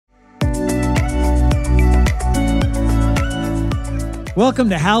Welcome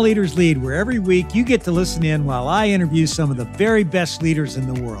to How Leaders Lead, where every week you get to listen in while I interview some of the very best leaders in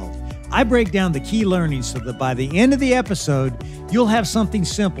the world. I break down the key learnings so that by the end of the episode, you'll have something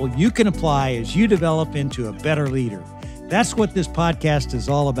simple you can apply as you develop into a better leader. That's what this podcast is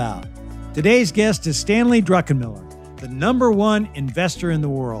all about. Today's guest is Stanley Druckenmiller, the #1 investor in the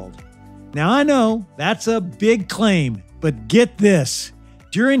world. Now, I know that's a big claim, but get this.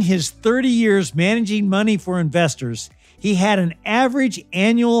 During his 30 years managing money for investors, he had an average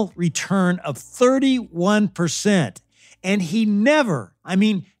annual return of 31%, and he never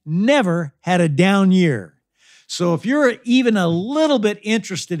had a down year. So if you're even a little bit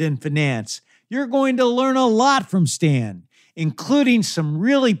interested in finance, you're going to learn a lot from Stan, including some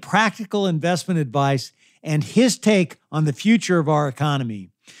really practical investment advice and his take on the future of our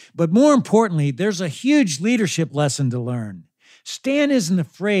economy. But more importantly, there's a huge leadership lesson to learn. Stan isn't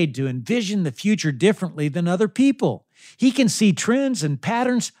afraid to envision the future differently than other people. He can see trends and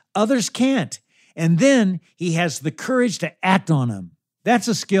patterns others can't. And then he has the courage to act on them. That's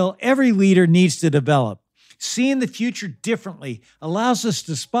a skill every leader needs to develop. Seeing the future differently allows us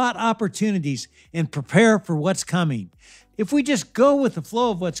to spot opportunities and prepare for what's coming. If we just go with the flow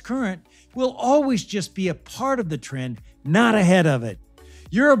of what's current, we'll always just be a part of the trend, not ahead of it.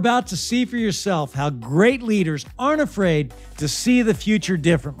 You're about to see for yourself how great leaders aren't afraid to see the future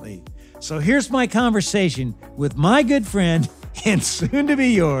differently. So here's my conversation with my good friend and soon to be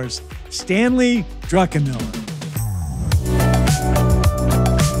yours, Stanley Druckenmiller.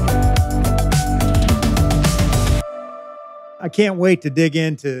 I can't wait to dig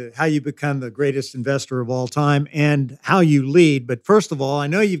into how you become the greatest investor of all time and how you lead. But first of all, I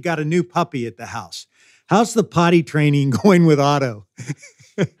know you've got a new puppy at the house. How's the potty training going with Otto?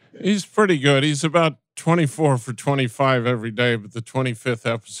 He's pretty good. He's about 24 for 25 every day, but the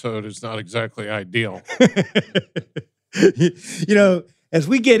 25th episode is not exactly ideal. You know, as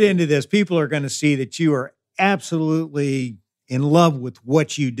we get into this, people are going to see that you are absolutely in love with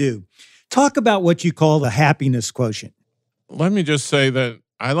what you do. Talk about what you call the happiness quotient. Let me just say that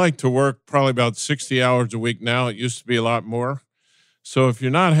I like to work probably about 60 hours a week now. It used to be a lot more. So if you're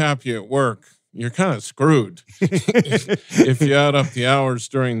not happy at work, you're kind of screwed if you add up the hours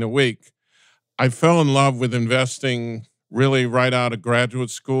during the week. I fell in love with investing really right out of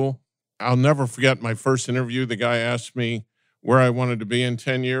graduate school. I'll never forget my first interview. The guy asked me where I wanted to be in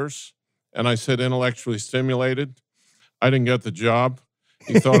 10 years, and I said intellectually stimulated. I didn't get the job.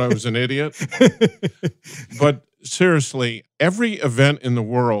 He thought I was an idiot. But seriously, every event in the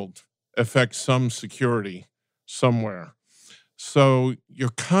world affects some security somewhere. So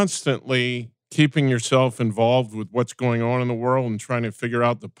you're constantly keeping yourself involved with what's going on in the world and trying to figure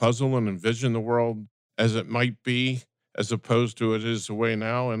out the puzzle and envision the world as it might be, as opposed to it is the way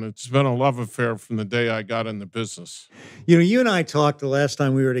now. And it's been a love affair from the day I got in the business. You know, you and I talked the last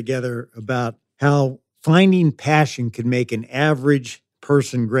time we were together about how finding passion could make an average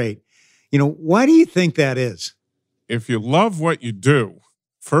person great. You know, why do you think that is? If you love what you do,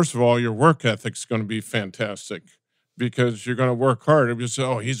 first of all, your work ethic's going to be fantastic, because you're going to work hard. If you say,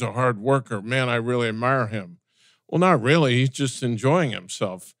 oh, he's a hard worker, man, I really admire him. Well, not really. He's just enjoying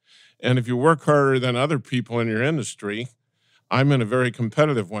himself. And if you work harder than other people in your industry, I'm in a very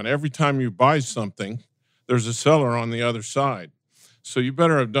competitive one. Every time you buy something, there's a seller on the other side. So you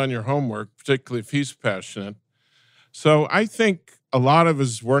better have done your homework, particularly if he's passionate. So I think a lot of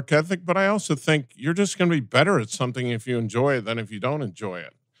his work ethic, but I also think you're just going to be better at something if you enjoy it than if you don't enjoy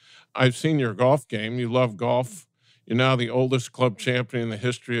it. I've seen your golf game. You love golf. You're now the oldest club champion in the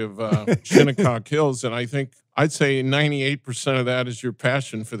history of Shinnecock Hills, and I'd say 98% of that is your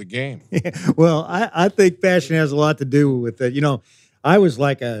passion for the game. Yeah, well, I think passion has a lot to do with it. You know, I was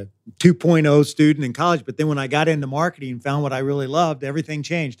like a 2.0 student in college, but then when I got into marketing and found what I really loved, everything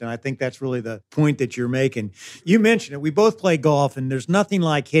changed, and I think that's really the point that you're making. You mentioned it. We both play golf, and there's nothing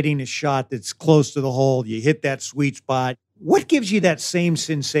like hitting a shot that's close to the hole. You hit that sweet spot. What gives you that same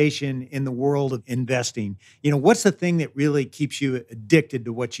sensation in the world of investing? You know, what's the thing that really keeps you addicted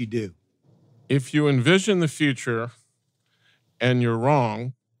to what you do? If you envision the future and you're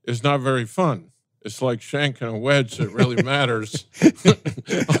wrong, it's not very fun. It's like shanking a wedge that really matters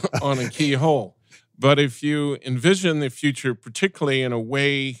on a key hole. But if you envision the future, particularly in a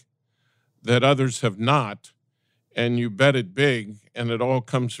way that others have not, and you bet it big and it all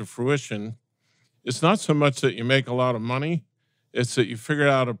comes to fruition, it's not so much that you make a lot of money, it's that you figured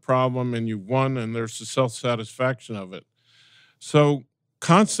out a problem and you won, and there's the self-satisfaction of it. So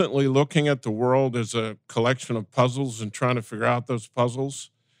constantly looking at the world as a collection of puzzles and trying to figure out those puzzles,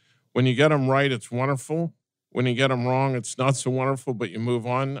 when you get them right, it's wonderful. When you get them wrong, it's not so wonderful, but you move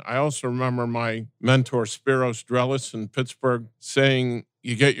on. I also remember my mentor, Spiros Drelis in Pittsburgh, saying,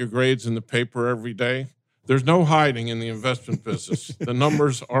 you get your grades in the paper every day. There's no hiding in the investment business. The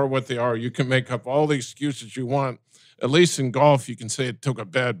numbers are what they are. You can make up all the excuses you want. At least in golf, you can say it took a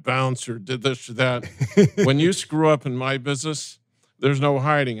bad bounce or did this or that. When you screw up in my business, there's no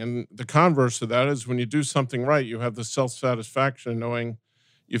hiding. And the converse of that is when you do something right, you have the self-satisfaction knowing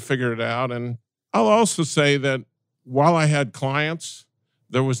you figured it out. And I'll also say that while I had clients,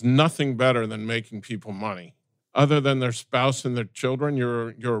 there was nothing better than making people money. Other than their spouse and their children, you're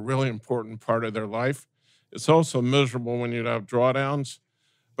a really important part of their life. It's also miserable when you have drawdowns.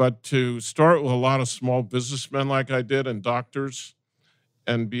 But to start with a lot of small businessmen like I did and doctors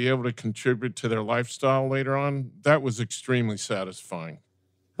and be able to contribute to their lifestyle later on, that was extremely satisfying.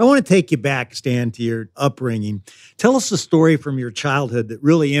 I want to take you back, Stan, to your upbringing. Tell us a story from your childhood that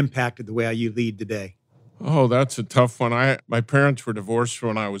really impacted the way you lead today. Oh, that's a tough one. My parents were divorced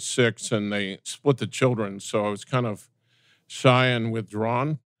when I was 6, and they split the children, so I was kind of shy and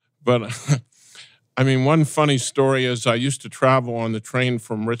withdrawn. But I mean, one funny story is I used to travel on the train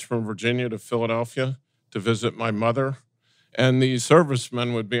from Richmond, Virginia to Philadelphia to visit my mother. And the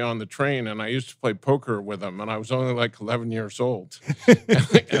servicemen would be on the train, and I used to play poker with them, and I was only like 11 years old.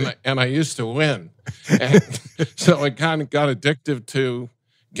 and I used to win. And so I kind of got addicted to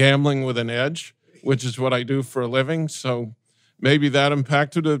gambling with an edge, which is what I do for a living. So maybe that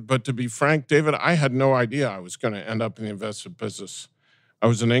impacted it. But to be frank, David, I had no idea I was going to end up in the investment business. I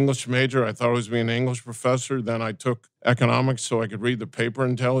was an English major. I thought I was being an English professor. Then I took economics so I could read the paper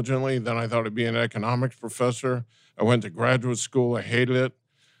intelligently. Then I thought I'd be an economics professor. I went to graduate school. I hated it.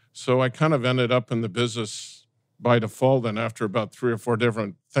 So I kind of ended up in the business by default. And after about 3 or 4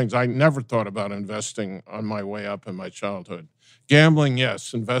 different things, I never thought about investing on my way up in my childhood. Gambling,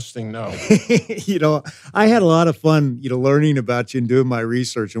 yes. Investing, no. I had a lot of fun, learning about you and doing my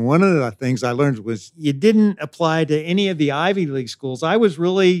research. And one of the things I learned was you didn't apply to any of the Ivy League schools. I was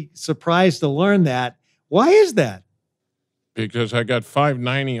really surprised to learn that. Why is that? Because I got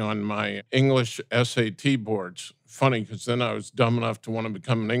 590 on my English SAT boards. Funny, because then I was dumb enough to want to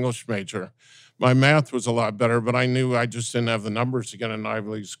become an English major. My math was a lot better, but I knew I just didn't have the numbers to get an Ivy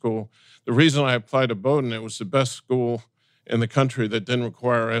League school. The reason I applied to Bowdoin, it was the best school in the country that didn't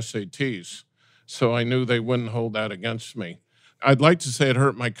require SATs. So I knew they wouldn't hold that against me. I'd like to say it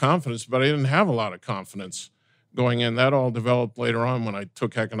hurt my confidence, but I didn't have a lot of confidence going in. That all developed later on when I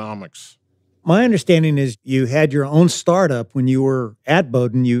took economics. My understanding is you had your own startup when you were at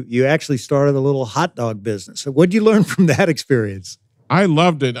Bowdoin. You actually started a little hot dog business. So what did you learn from that experience? I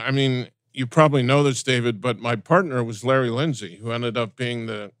loved it. I mean, you probably know this, David, but my partner was Larry Lindsay, who ended up being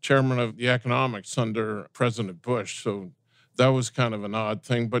the chairman of the economics under President Bush. So that was kind of an odd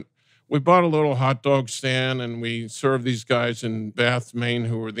thing. But we bought a little hot dog stand, and we served these guys in Bath, Maine,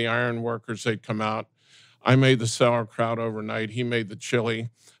 who were the iron workers. They'd come out. I made the sauerkraut overnight. He made the chili.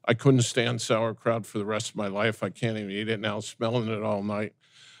 I couldn't stand sauerkraut for the rest of my life. I can't even eat it now, smelling it all night.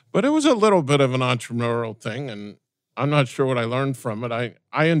 But it was a little bit of an entrepreneurial thing, and I'm not sure what I learned from it.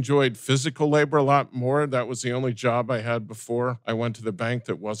 I enjoyed physical labor a lot more. That was the only job I had before I went to the bank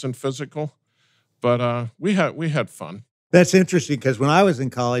that wasn't physical. But we had fun. That's interesting because when I was in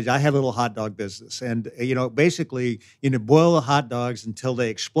college, I had a little hot dog business. And, basically, boil the hot dogs until they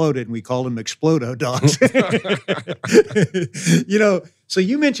exploded, and we called them Explodo dogs. So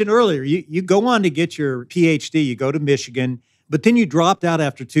you mentioned earlier, you go on to get your PhD, you go to Michigan, but then you dropped out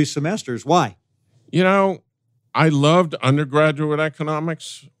after 2 semesters. Why? I loved undergraduate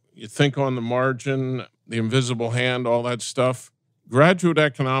economics. You think on the margin, the invisible hand, all that stuff. Graduate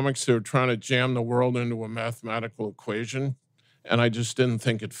economics, they were trying to jam the world into a mathematical equation, and I just didn't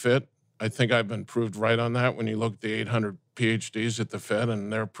think it fit. I think I've been proved right on that. When you look at the 800 PhDs at the Fed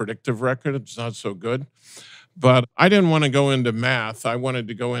and their predictive record, it's not so good. But I didn't want to go into math. I wanted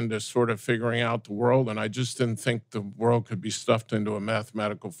to go into sort of figuring out the world, and I just didn't think the world could be stuffed into a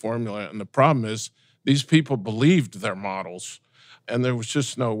mathematical formula. And the problem is these people believed their models, and there was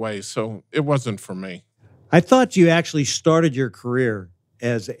just no way. So it wasn't for me. I thought you actually started your career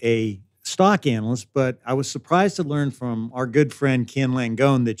as a stock analyst, but I was surprised to learn from our good friend Ken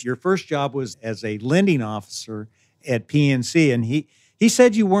Langone that your first job was as a lending officer at PNC, and he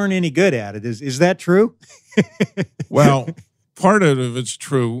said you weren't any good at it. Is that true? Well, part of it's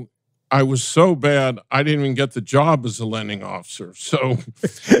true. I was so bad, I didn't even get the job as a lending officer. So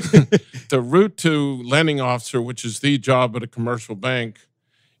the route to lending officer, which is the job at a commercial bank,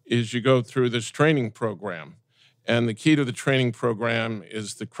 is you go through this training program. And the key to the training program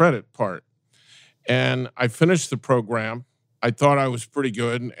is the credit part. And I finished the program, I thought I was pretty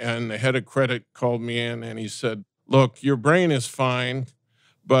good, and the head of credit called me in and he said, look, your brain is fine,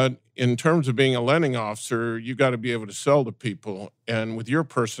 but in terms of being a lending officer, you got to be able to sell to people. And with your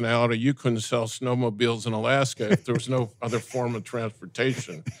personality, you couldn't sell snowmobiles in Alaska if there was no other form of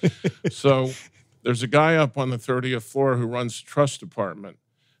transportation. So there's a guy up on the 30th floor who runs the trust department,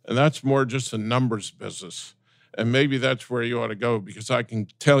 and that's more just a numbers business. And maybe that's where you ought to go, because I can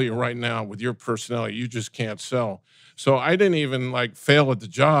tell you right now, with your personality, you just can't sell. So I didn't even fail at the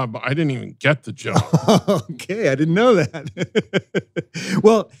job. I didn't even get the job. Okay, I didn't know that.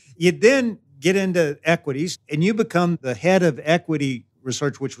 Well, you then get into equities and you become the head of equity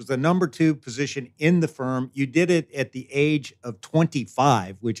research, which was the number 2 position in the firm. You did it at the age of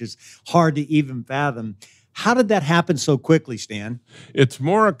 25, which is hard to even fathom. How did that happen so quickly, Stan? It's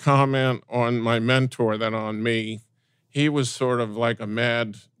more a comment on my mentor than on me. He was sort of like a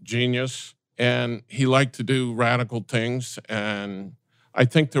mad genius, and he liked to do radical things. And I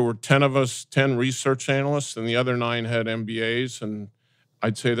think there were 10 of us, 10 research analysts, and the other 9 had MBAs. And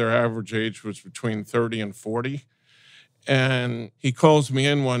I'd say their average age was between 30 and 40. And he calls me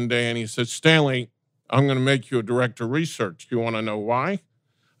in one day and he said, Stanley, I'm going to make you a director of research. Do you want to know why?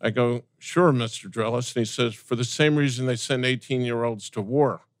 I go, sure, Mr. Drellis. And he says, for the same reason they send 18-year-olds to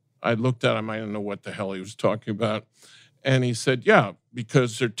war. I looked at him. I didn't know what the hell he was talking about. And he said, yeah,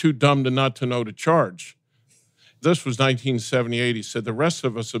 because they're too dumb not to know to charge. This was 1978. He said, the rest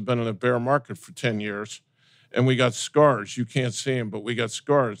of us have been in a bear market for 10 years, and we got scars. You can't see them, but we got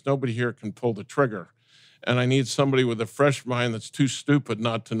scars. Nobody here can pull the trigger. And I need somebody with a fresh mind that's too stupid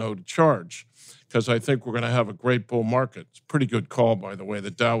not to know to charge, because I think we're going to have a great bull market. It's a pretty good call, by the way.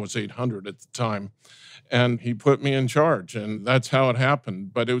 The Dow was 800 at the time. And he put me in charge, and that's how it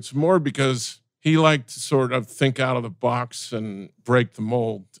happened. But it was more because he liked to sort of think out of the box and break the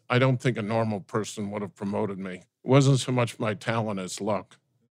mold. I don't think a normal person would have promoted me. It wasn't so much my talent as luck.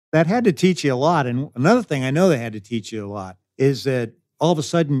 That had to teach you a lot. And another thing I know that had to teach you a lot is that all of a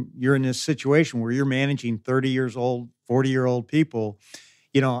sudden you're in this situation where you're managing 30 years old, 40-year-old people.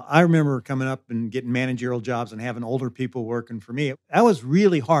 You know, I remember coming up and getting managerial jobs and having older people working for me. That was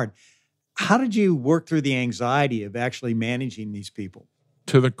really hard. How did you work through the anxiety of actually managing these people?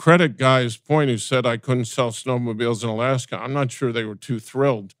 To the credit guy's point who said I couldn't sell snowmobiles in Alaska, I'm not sure they were too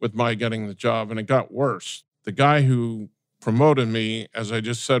thrilled with my getting the job, and it got worse. The guy who promoted me, as I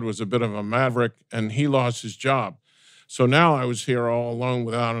just said, was a bit of a maverick, and he lost his job. So now I was here all alone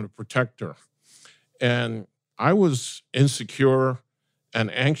without a protector. And I was insecure and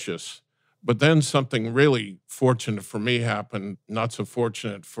anxious. But then something really fortunate for me happened, not so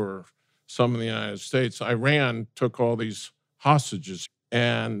fortunate for some in the United States. Iran took all these hostages.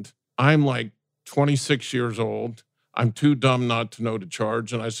 And I'm like 26 years old. I'm too dumb not to know to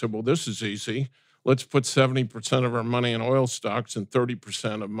charge. And I said, well, this is easy. Let's put 70% of our money in oil stocks and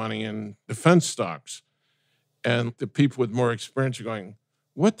 30% of money in defense stocks. And the people with more experience are going,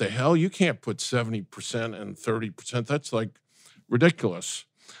 what the hell? You can't put 70% and 30%. That's like ridiculous.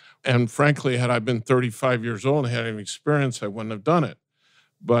 And frankly, had I been 35 years old and had any experience, I wouldn't have done it.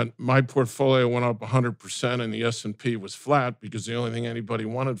 But my portfolio went up 100% and the S&P was flat because the only thing anybody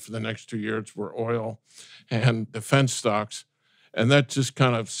wanted for the next 2 years were oil and defense stocks. And that just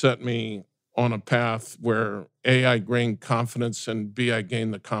kind of set me on a path where A, I gained confidence, and B, I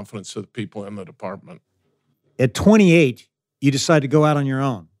gained the confidence of the people in the department. At 28, you decide to go out on your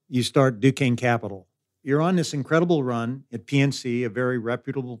own. You start Duquesne Capital. You're on this incredible run at PNC, a very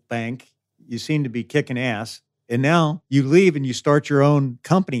reputable bank. You seem to be kicking ass. And now you leave and you start your own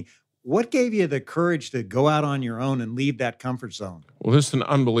company. What gave you the courage to go out on your own and leave that comfort zone? Well, this is an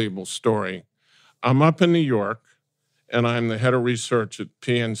unbelievable story. I'm up in New York, and I'm the head of research at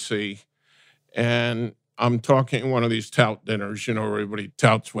PNC, and I'm talking at one of these tout dinners, you know, where everybody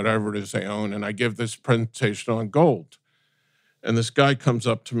touts whatever it is they own, and I give this presentation on gold. And this guy comes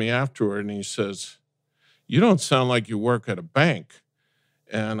up to me afterward, and he says, you don't sound like you work at a bank.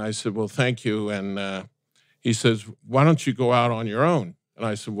 And I said, well, thank you. And he says, why don't you go out on your own? And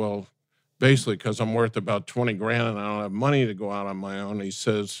I said, well, basically because I'm worth about 20 grand and I don't have money to go out on my own. He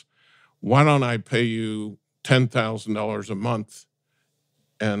says, why don't I pay you $10,000 a month?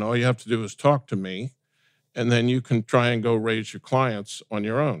 And all you have to do is talk to me, and then you can try and go raise your clients on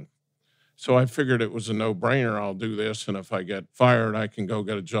your own. So I figured it was a no-brainer. I'll do this, and if I get fired, I can go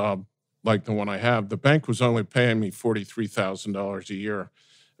get a job like the one I have. The bank was only paying me $43,000 a year.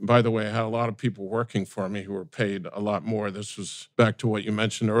 And by the way, I had a lot of people working for me who were paid a lot more. This was back to what you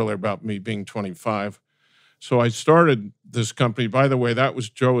mentioned earlier about me being 25. So I started this company. By the way, that was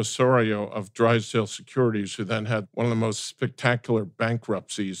Joe Osorio of Drysdale Securities, who then had one of the most spectacular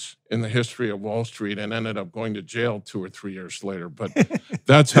bankruptcies in the history of Wall Street and ended up going to jail 2 or 3 years later. But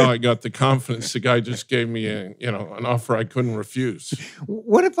that's how I got the confidence. The guy just gave me an offer I couldn't refuse.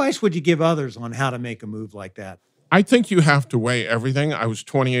 What advice would you give others on how to make a move like that? I think you have to weigh everything. I was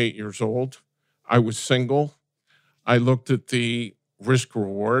 28 years old. I was single. I looked at the risk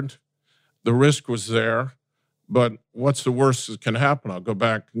reward. The risk was there. But what's the worst that can happen? I'll go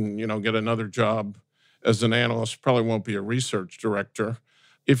back and, get another job as an analyst. Probably won't be a research director.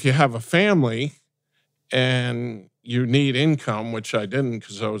 If you have a family and you need income, which I didn't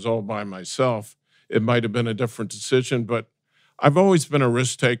because I was all by myself, it might have been a different decision. But I've always been a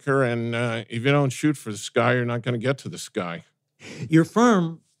risk taker. And if you don't shoot for the sky, you're not going to get to the sky. Your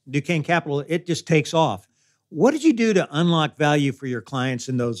firm, Duquesne Capital, it just takes off. What did you do to unlock value for your clients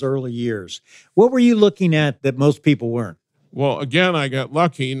in those early years? What were you looking at that most people weren't? Well, again, I got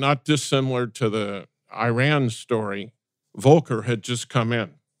lucky, not dissimilar to the Iran story. Volcker had just come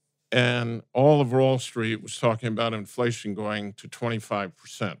in, and all of Wall Street was talking about inflation going to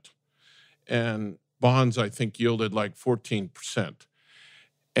 25%. And bonds, I think, yielded like 14%.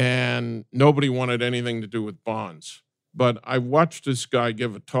 And nobody wanted anything to do with bonds. But I watched this guy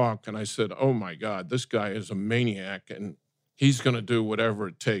give a talk, and I said, oh, my God, this guy is a maniac, and he's going to do whatever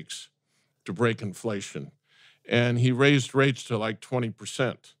it takes to break inflation. And he raised rates to like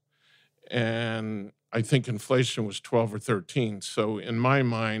 20%. And I think inflation was 12 or 13. So in my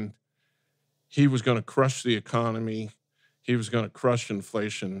mind, he was going to crush the economy. He was going to crush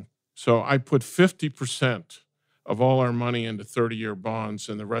inflation. So I put 50% of all our money into 30-year bonds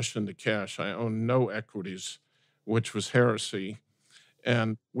and the rest into cash. I own no equities, which was heresy.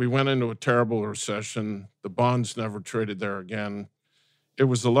 And we went into a terrible recession. The bonds never traded there again. It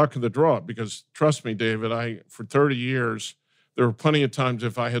was the luck of the draw because, trust me, David, for 30 years, there were plenty of times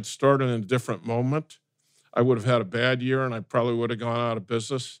if I had started in a different moment, I would have had a bad year and I probably would have gone out of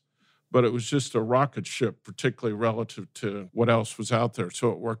business. But it was just a rocket ship, particularly relative to what else was out there. So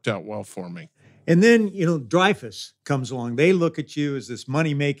it worked out well for me. And then, Dreyfus comes along. They look at you as this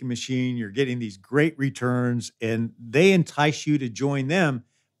money-making machine. You're getting these great returns, and they entice you to join them,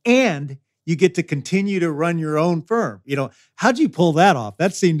 and you get to continue to run your own firm. How'd you pull that off?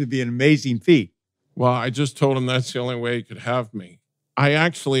 That seemed to be an amazing feat. Well, I just told him that's the only way he could have me.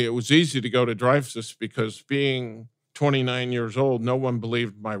 It was easy to go to Dreyfus because being 29 years old, no one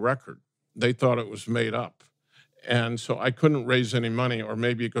believed my record. They thought it was made up. And so I couldn't raise any money, or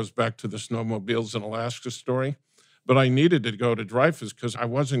maybe it goes back to the snowmobiles in Alaska story. But I needed to go to Dreyfus because I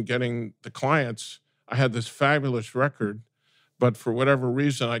wasn't getting the clients. I had this fabulous record, but for whatever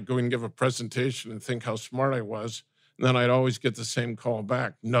reason, I'd go and give a presentation and think how smart I was. And then I'd always get the same call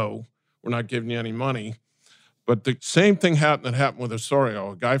back. No, we're not giving you any money. But the same thing happened with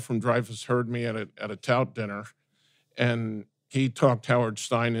Osorio. A guy from Dreyfus heard me at a tout dinner, and he talked Howard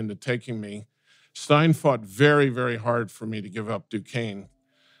Stein into taking me. Stein fought very, very hard for me to give up Duquesne,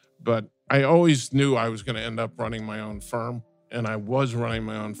 but I always knew I was going to end up running my own firm, and I was running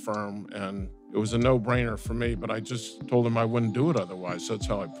my own firm, and it was a no-brainer for me, but I just told him I wouldn't do it otherwise. That's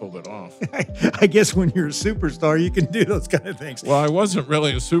how I pulled it off. I guess when you're a superstar, you can do those kind of things. Well, I wasn't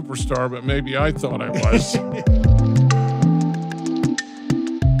really a superstar, but maybe I thought I was.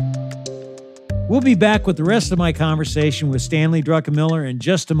 We'll be back with the rest of my conversation with Stanley Druckenmiller in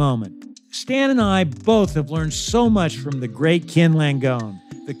just a moment. Stan and I both have learned so much from the great Ken Langone,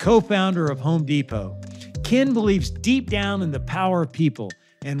 the co-founder of Home Depot. Ken believes deep down in the power of people,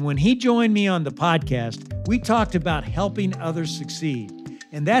 and when he joined me on the podcast, we talked about helping others succeed.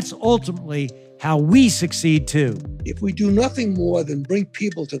 And that's ultimately how we succeed too. If we do nothing more than bring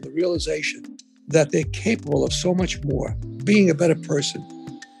people to the realization that they're capable of so much more, being a better person,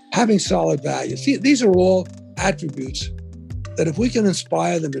 having solid values. These are all attributes that if we can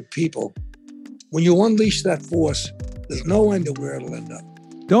inspire them in people, when you unleash that force, there's no end to where it'll end up.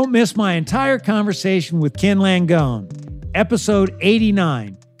 Don't miss my entire conversation with Ken Langone, episode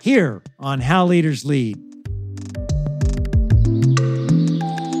 89, here on How Leaders Lead.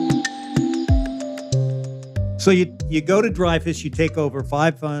 So you go to Dreyfus, you take over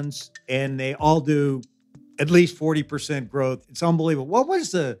 5 funds, and they all do at least 40% growth. It's unbelievable. What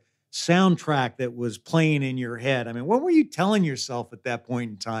was the soundtrack that was playing in your head? I mean, what were you telling yourself at that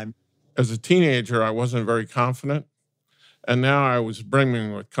point in time? As a teenager, I wasn't very confident, and now I was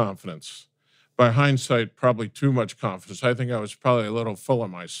brimming with confidence. By hindsight, probably too much confidence. I think I was probably a little full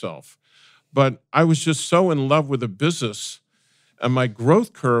of myself. But I was just so in love with the business, and my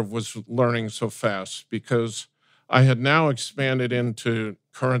growth curve was learning so fast because I had now expanded into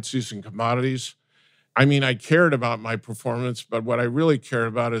currencies and commodities, I mean, I cared about my performance, but what I really cared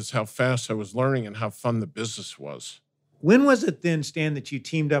about is how fast I was learning and how fun the business was. When was it then, Stan, that you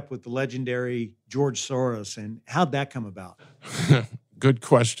teamed up with the legendary George Soros, and how'd that come about? Good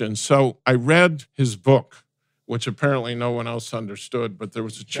question. So I read his book, which apparently no one else understood, but there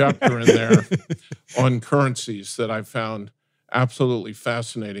was a chapter in there on currencies that I found absolutely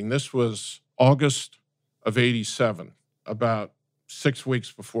fascinating. This was August of 87, about 6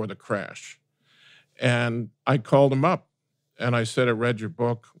 weeks before the crash. And I called him up and I said, I read your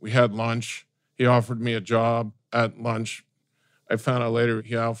book. We had lunch. He offered me a job at lunch. I found out later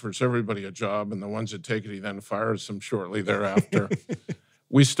he offers everybody a job, and the ones that take it, he then fires them shortly thereafter.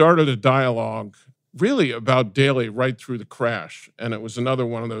 We started a dialogue really about daily right through the crash. And it was another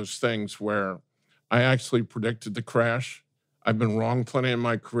one of those things where I actually predicted the crash. I've been wrong plenty in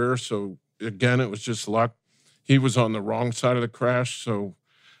my career. So again, it was just luck. He was on the wrong side of the crash. So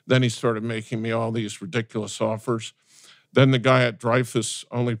then he started making me all these ridiculous offers. Then the guy at Dreyfus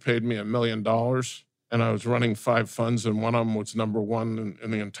only paid me $1 million. And I was running 5 funds, and one of them was number one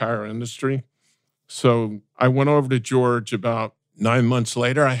in the entire industry. So I went over to George about 9 months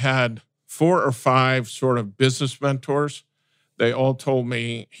later. I had 4 or 5 sort of business mentors. They all told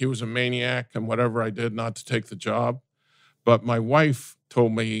me he was a maniac and whatever I did not to take the job. But my wife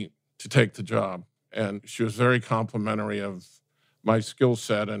told me to take the job. And she was very complimentary of my skill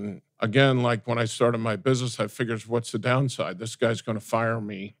set. And again, like when I started my business, I figured, what's the downside? This guy's going to fire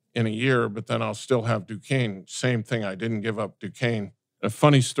me in a year, but then I'll still have Duquesne. Same thing. I didn't give up Duquesne. A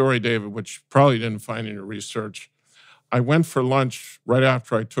funny story, David, which you probably didn't find in your research. I went for lunch right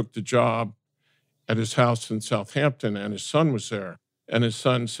after I took the job at his house in Southampton, and his son was there. And his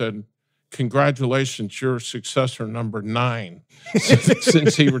son said, congratulations, you're successor number 9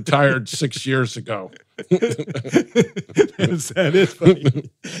 since he retired 6 years ago. That is funny.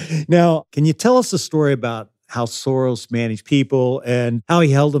 Now, can you tell us a story about how Soros managed people and how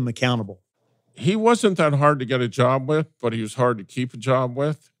he held them accountable? He wasn't that hard to get a job with, but he was hard to keep a job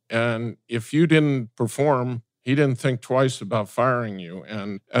with. And if you didn't perform, he didn't think twice about firing you.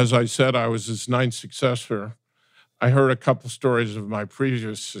 And as I said, I was his 9th successor. I heard a couple stories of my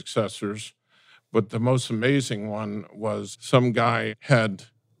previous successors, but the most amazing one was some guy had,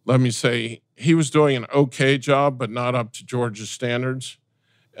 let me say, he was doing an okay job, but not up to George's standards.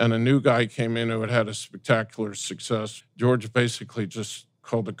 And a new guy came in who had had a spectacular success. George basically just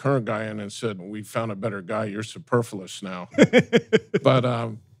called the current guy in and said, we found a better guy. You're superfluous now.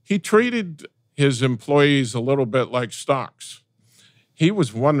 But he treated his employees a little bit like stocks. He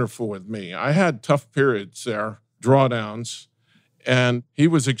was wonderful with me. I had tough periods there, drawdowns, and he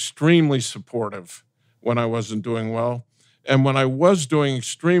was extremely supportive when I wasn't doing well. And when I was doing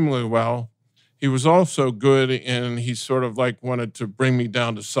extremely well, he was also good, and he sort of like wanted to bring me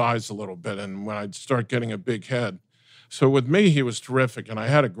down to size a little bit. And when I'd start getting a big head. So with me, he was terrific. And I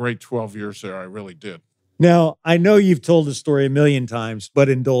had a great 12 years there. I really did. Now, I know you've told the story a million times, but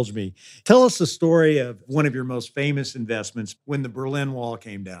indulge me. Tell us the story of one of your most famous investments when the Berlin Wall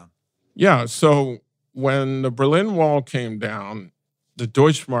came down. Yeah. So when the Berlin Wall came down, the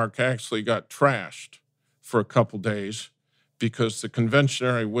Deutschmark actually got trashed for a couple days, because the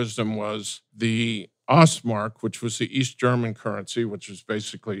conventionary wisdom was the Ostmark, which was the East German currency, which was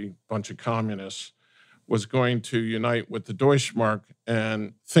basically a bunch of communists, was going to unite with the Deutschmark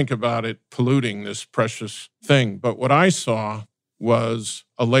and think about it polluting this precious thing. But what I saw was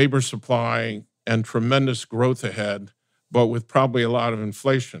a labor supply and tremendous growth ahead, but with probably a lot of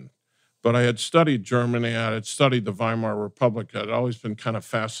inflation. But I had studied Germany, I had studied the Weimar Republic. I'd always been kind of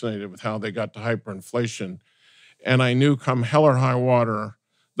fascinated with how they got to hyperinflation. And I knew come hell or high water,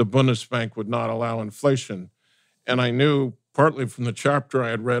 the Bundesbank would not allow inflation. And I knew, partly from the chapter I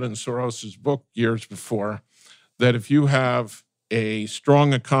had read in Soros's book years before, that if you have a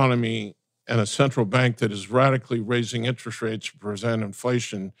strong economy and a central bank that is radically raising interest rates to prevent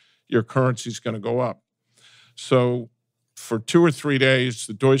inflation, your currency is going to go up. So for 2 or 3 days,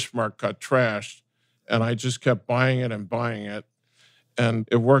 the Deutschmark got trashed, and I just kept buying it and buying it. And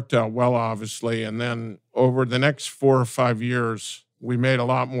it worked out well, obviously. And then over the next 4 or 5 years, we made a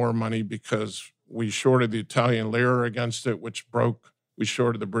lot more money because we shorted the Italian lira against it, which broke. We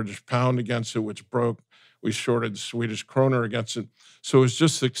shorted the British pound against it, which broke. We shorted the Swedish kroner against it. So it was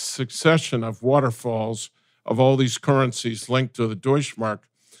just a succession of waterfalls of all these currencies linked to the Deutschmark,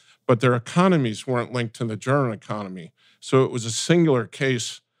 but their economies weren't linked to the German economy. So it was a singular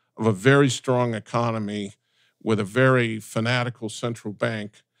case of a very strong economy with a very fanatical central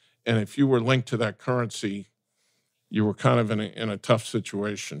bank. And if you were linked to that currency, you were kind of in a tough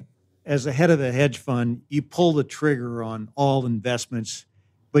situation. As the head of the hedge fund, you pull the trigger on all investments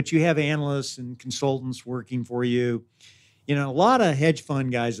but you have analysts and consultants working for you. You know, a lot of hedge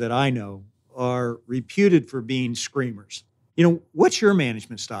fund guys that I know are reputed for being screamers. You know, what's your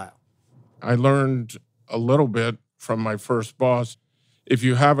management style? I learned a little bit from my first boss. If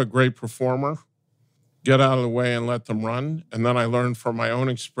you have a great performer, get out of the way and let them run. And then I learned from my own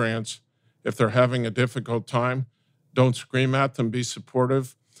experience, if they're having a difficult time, don't scream at them, be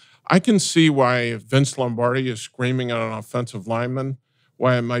supportive. I can see why Vince Lombardi is screaming at an offensive lineman,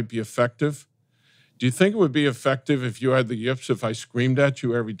 why it might be effective. Do you think it would be effective if you had the yips if I screamed at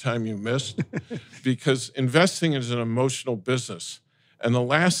you every time you missed? Because investing is an emotional business. And the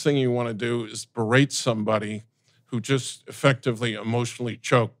last thing you want to do is berate somebody who just effectively emotionally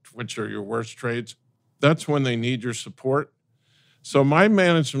choked, which are your worst trades. That's when they need your support. So my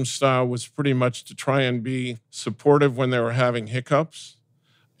management style was pretty much to try and be supportive when they were having hiccups.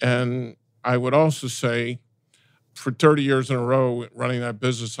 And I would also say, for 30 years in a row running that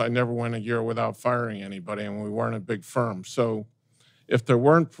business, I never went a year without firing anybody, and we weren't a big firm. So if they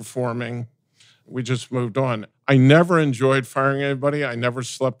weren't performing, we just moved on. I never enjoyed firing anybody. I never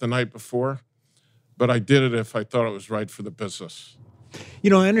slept the night before, but I did it if I thought it was right for the business. You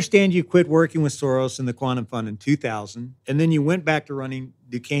know, I understand you quit working with Soros and the Quantum Fund in 2000, and then you went back to running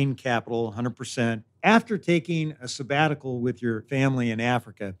Duquesne Capital 100% after taking a sabbatical with your family in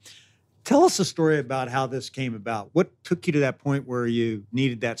Africa. Tell us a story about how this came about. What took you to that point where you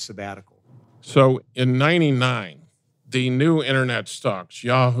needed that sabbatical? So in 99, the new internet stocks,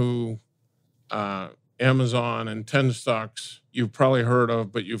 Yahoo, Amazon, and 10 stocks you've probably heard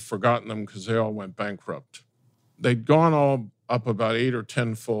of, but you've forgotten them because they all went bankrupt. They'd gone all up about 8 or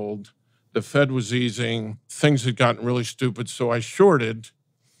 10-fold. The Fed was easing. Things had gotten really stupid. So I shorted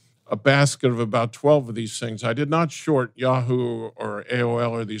a basket of about 12 of these things. I did not short Yahoo or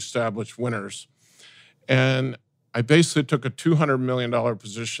AOL or the established winners. And I basically took a $200 million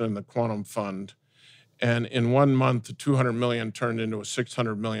position in the Quantum Fund. And in 1 month, the $200 million turned into a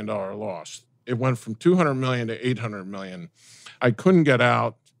 $600 million loss. It went from $200 million to $800 million. I couldn't get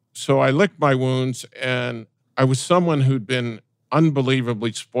out. So I licked my wounds, and I was someone who'd been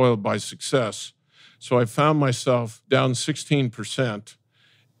unbelievably spoiled by success. So I found myself down 16%,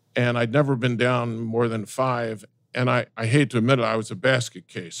 and I'd never been down more than 5. And I hate to admit it, I was a basket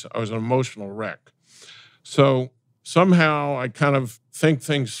case. I was an emotional wreck. So somehow I kind of think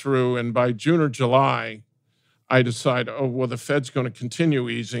things through, and by June or July, I decide, oh, well, the Fed's going to continue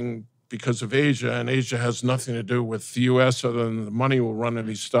easing because of Asia, and Asia has nothing to do with the U.S. other than the money will run in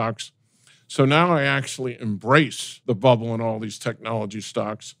these stocks. So now I actually embrace the bubble in all these technology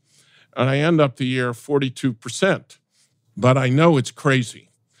stocks, and I end up the year 42%. But I know it's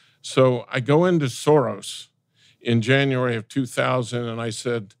crazy. So I go into Soros in January of 2000, and I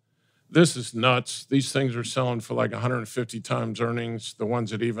said, this is nuts. These things are selling for like 150 times earnings, the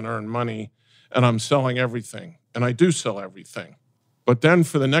ones that even earn money, and I'm selling everything. And I do sell everything. But then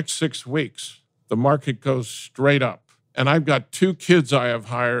for the next 6 weeks, the market goes straight up. And I've got 2 kids I have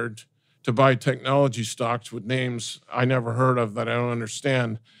hired to buy technology stocks with names I never heard of that I don't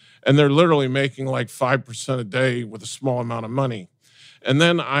understand. And they're literally making like 5% a day with a small amount of money. And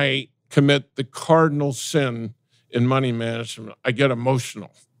then I commit the cardinal sin in money management. I get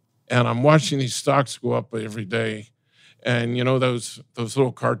emotional. And I'm watching these stocks go up every day. And you know those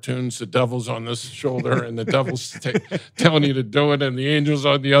little cartoons, the devil's on this shoulder and the devil's telling you to do it, and the angel's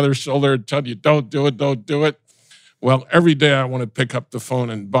on the other shoulder and telling you, don't do it, don't do it. Well, every day I want to pick up the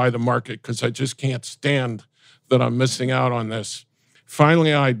phone and buy the market because I just can't stand that I'm missing out on this.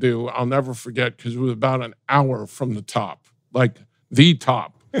 Finally, I do. I'll never forget because it was about an hour from the top, like the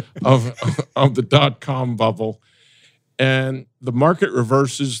top of the dot-com bubble. And the market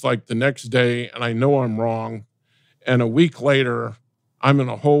reverses like the next day, and I know I'm wrong. And a week later, I'm in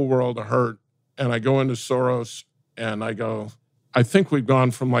a whole world of hurt. And I go into Soros and I go, I think we've gone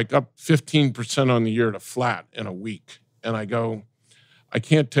from like up 15% on the year to flat in a week. And I go, I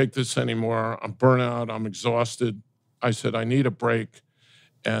can't take this anymore. I'm burnt out. I'm exhausted. I said, I need a break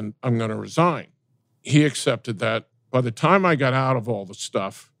and I'm going to resign. He accepted that. By the time I got out of all the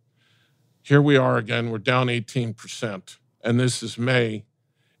stuff, here we are again. We're down 18%. And this is May.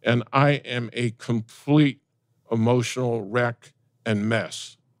 And I am a complete emotional wreck and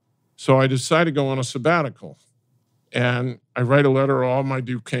mess. So I decided to go on a sabbatical. And I write a letter to all my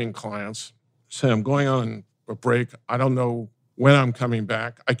Duquesne clients, say I'm going on a break. I don't know when I'm coming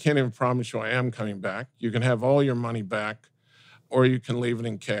back. I can't even promise you I am coming back. You can have all your money back, or you can leave it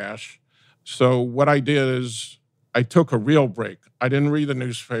in cash. So what I did is I took a real break. I didn't read the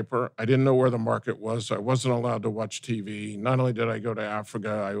newspaper. I didn't know where the market was. I wasn't allowed to watch TV. Not only did I go to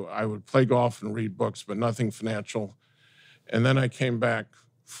Africa, I would play golf and read books, but nothing financial. And then I came back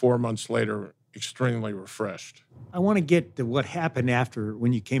 4 months later, extremely refreshed. I want to get to what happened after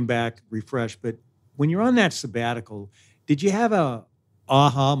when you came back refreshed, but when you're on that sabbatical, did you have a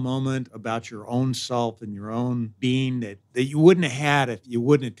aha moment about your own self and your own being that you wouldn't have had if you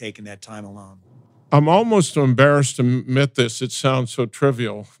wouldn't have taken that time alone? I'm almost embarrassed to admit this. It sounds so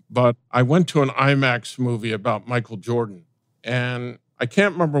trivial, but I went to an IMAX movie about Michael Jordan, and I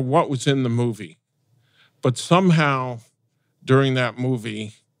can't remember what was in the movie, but somehow during that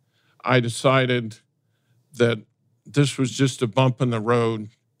movie, I decided that this was just a bump in the road,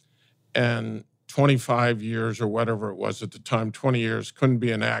 and 25 years or whatever it was at the time, 20 years, couldn't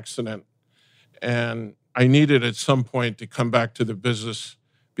be an accident. And I needed at some point to come back to the business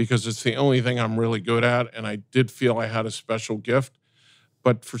because it's the only thing I'm really good at, and I did feel I had a special gift.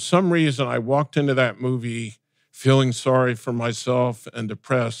 But for some reason, I walked into that movie feeling sorry for myself and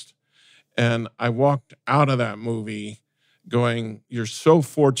depressed, and I walked out of that movie going, you're so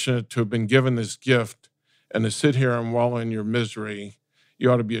fortunate to have been given this gift, and to sit here and wallow in your misery,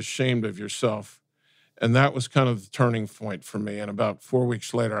 you ought to be ashamed of yourself. And that was kind of the turning point for me. And about 4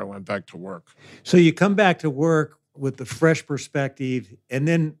 weeks later, I went back to work. So you come back to work with the fresh perspective, and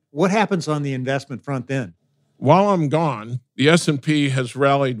then what happens on the investment front then? While I'm gone, the S&P has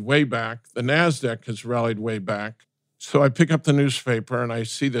rallied way back. The NASDAQ has rallied way back. So I pick up the newspaper and I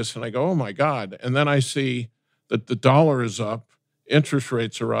see this and I go, oh my God. And then I see that the dollar is up, interest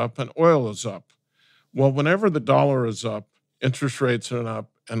rates are up, and oil is up. Well, whenever the dollar is up, interest rates are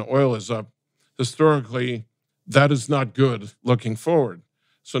up, and oil is up, historically, that is not good looking forward.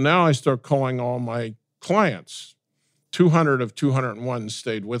 So now I start calling all my clients. 200 of 201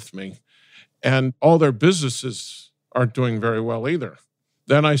 stayed with me, and all their businesses aren't doing very well either.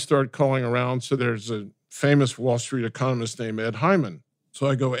 Then I start calling around. So there's a famous Wall Street economist named Ed Hyman. So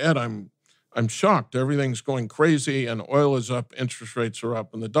I go, Ed, I'm shocked. Everything's going crazy, and oil is up, interest rates are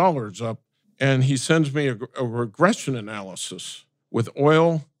up, and the dollar is up. And he sends me a regression analysis with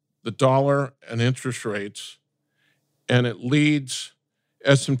oil, the dollar, and interest rates, and it leads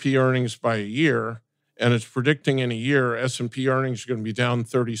S&P earnings by a year, and it's predicting in a year S&P earnings are going to be down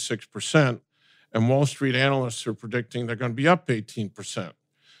 36%, and Wall Street analysts are predicting they're going to be up 18%.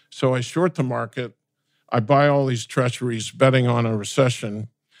 So I short the market. I buy all these treasuries betting on a recession.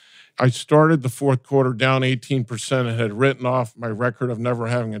 I started the fourth quarter down 18% and had written off my record of never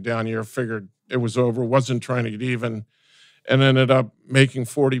having a down year, figured it was over, wasn't trying to get even, and ended up making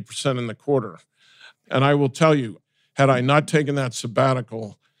 40% in the quarter. And I will tell you, had I not taken that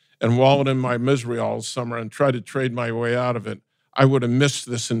sabbatical and wallowed in my misery all summer and tried to trade my way out of it, I would have missed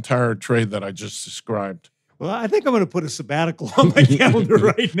this entire trade that I just described. Well, I think I'm going to put a sabbatical on my calendar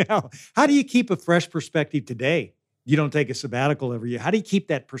right now. How do you keep a fresh perspective today? You don't take a sabbatical every year. How do you keep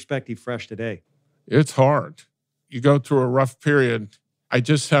that perspective fresh today? It's hard. You go through a rough period. I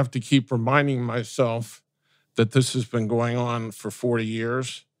just have to keep reminding myself that this has been going on for 40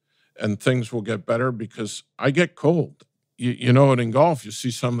 years and things will get better, because I get cold. You know it in golf. You see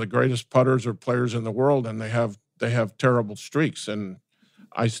some of the greatest putters or players in the world, and they have terrible streaks, and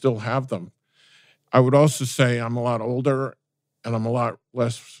I still have them. I would also say I'm a lot older and I'm a lot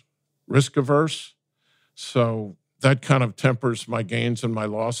less risk averse. So that kind of tempers my gains and my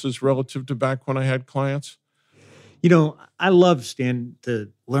losses relative to back when I had clients. You know, I love, Stan,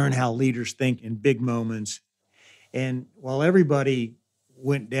 to learn how leaders think in big moments. And while everybody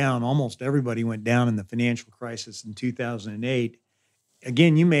went down, almost everybody went down in the financial crisis in 2008,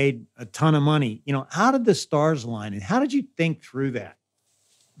 again, you made a ton of money. You know, how did the stars align, and how did you think through that?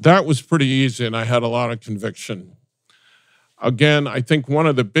 That was pretty easy, and I had a lot of conviction. Again, I think one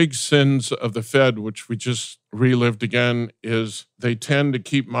of the big sins of the Fed, which we just relived again, is they tend to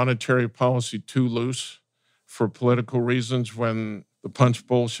keep monetary policy too loose for political reasons when the punch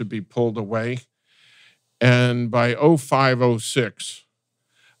bowl should be pulled away. And by 05, 06,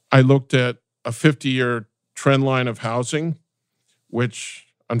 I looked at a 50-year trend line of housing, which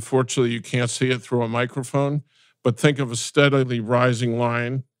unfortunately you can't see it through a microphone, but think of a steadily rising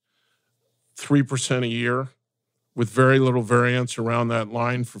line, 3% a year, with very little variance around that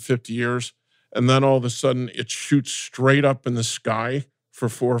line for 50 years. And then all of a sudden it shoots straight up in the sky for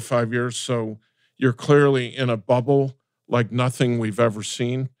 4 or 5 years. So you're clearly in a bubble like nothing we've ever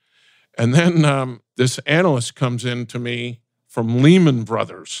seen. And then this analyst comes in to me from Lehman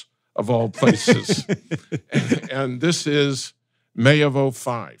Brothers, of all places. And this is May of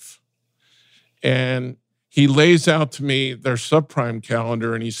 05. And he lays out to me their subprime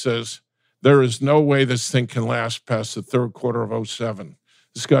calendar, and he says, there is no way this thing can last past the third quarter of 07.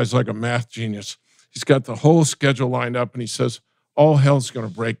 This guy's like a math genius. He's got the whole schedule lined up, and he says, all hell's going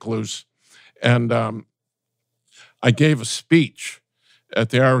to break loose. And I gave a speech, at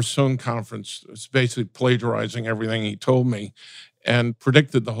the Arizona conference. It's basically plagiarizing everything he told me and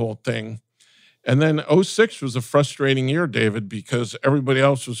predicted the whole thing. And then '06 was a frustrating year, David, because everybody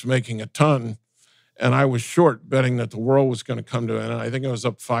else was making a ton and I was short betting that the world was going to come to an end. I think I was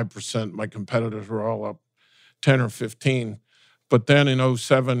up 5%. My competitors were all up 10 or 15. But then in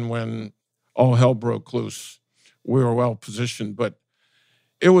 '07, when all hell broke loose, we were well positioned. But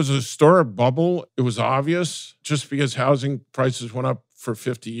it was a historic bubble. It was obvious. Just because housing prices went up for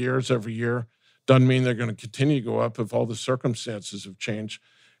 50 years every year doesn't mean they're going to continue to go up if all the circumstances have changed.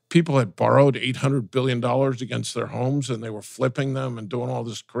 People had borrowed $800 billion against their homes and they were flipping them and doing all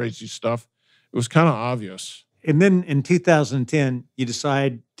this crazy stuff. It was kind of obvious. And then in 2010, you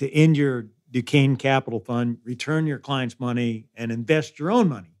decide to end your Duquesne Capital Fund, return your clients' money, and invest your own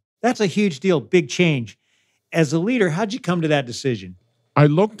money. That's a huge deal, big change. As a leader, how'd you come to that decision? I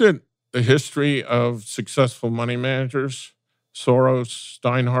looked at the history of successful money managers, Soros,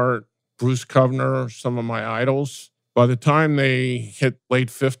 Steinhardt, Bruce Kovner, some of my idols. By the time they hit late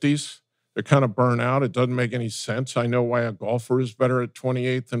 50s, they're kind of burnt out. It doesn't make any sense. I know why a golfer is better at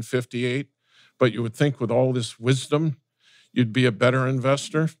 28 than 58, but you would think with all this wisdom, you'd be a better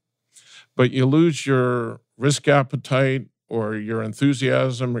investor. But you lose your risk appetite or your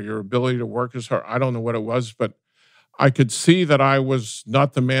enthusiasm or your ability to work as hard. I don't know what it was, but I could see that I was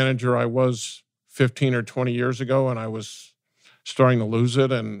not the manager I was 15 or 20 years ago, and I was starting to lose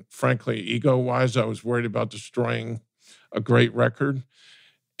it. And frankly, ego-wise, I was worried about destroying a great record.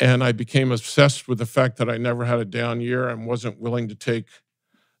 And I became obsessed with the fact that I never had a down year and wasn't willing to take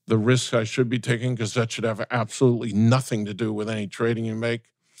the risks I should be taking because that should have absolutely nothing to do with any trading you make.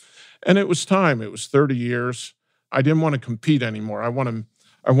 And it was time. It was 30 years. I didn't want to compete anymore. I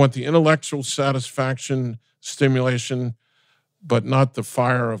want the intellectual satisfaction, stimulation, but not the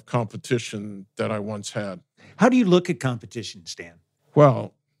fire of competition that I once had. How do you look at competition, Stan?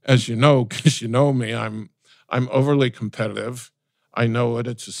 Well, as you know, because you know me, I'm overly competitive. I know it.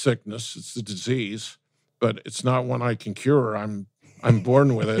 It's a sickness. It's a disease, but it's not one I can cure. I'm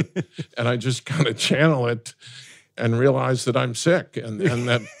born with it, and I just kind of channel it and realize that I'm sick and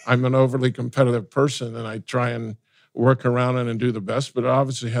that I'm an overly competitive person, and I try and work around it and do the best, but it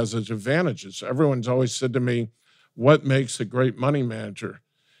obviously has its advantages. Everyone's always said to me, what makes a great money manager?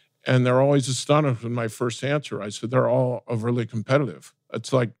 And they're always astonished with my first answer. I said, they're all overly competitive.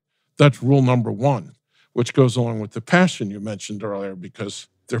 It's like, that's rule number one, which goes along with the passion you mentioned earlier, because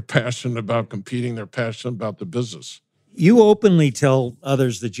they're passionate about competing, they're passionate about the business. You openly tell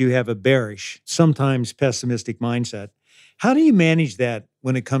others that you have a bearish, sometimes pessimistic mindset. How do you manage that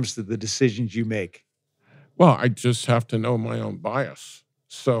when it comes to the decisions you make? Well, I just have to know my own bias.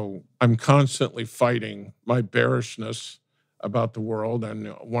 So I'm constantly fighting my bearishness about the world. And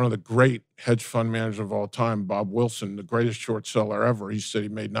one of the great hedge fund managers of all time, Bob Wilson, the greatest short seller ever, he said he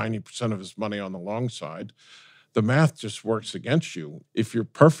made 90% of his money on the long side. The math just works against you. If you're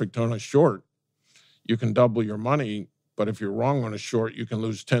perfect on a short, you can double your money. But if you're wrong on a short, you can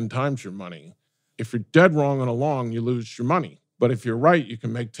lose 10 times your money. If you're dead wrong on a long, you lose your money. But if you're right, you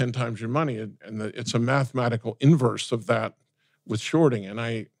can make 10 times your money. And it's a mathematical inverse of that with shorting.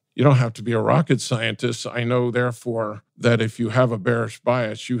 And you don't have to be a rocket scientist. I know, therefore, that if you have a bearish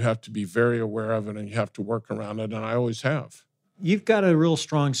bias, you have to be very aware of it and you have to work around it. And I always have. You've got a real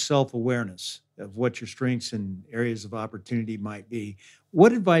strong self-awareness of what your strengths and areas of opportunity might be.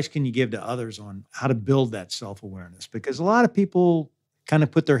 What advice can you give to others on how to build that self-awareness? Because a lot of people kind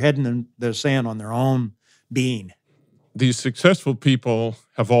of put their head in the sand on their own being. These successful people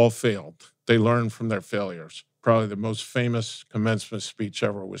have all failed. They learn from their failures. Probably the most famous commencement speech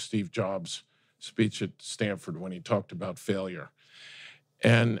ever was Steve Jobs' speech at Stanford when he talked about failure.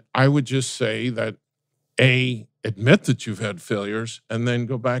 And I would just say that, A, admit that you've had failures and then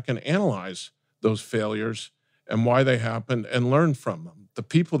go back and analyze those failures and why they happened and learn from them. The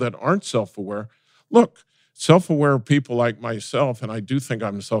people that aren't self-aware, look, self-aware people like myself, and I do think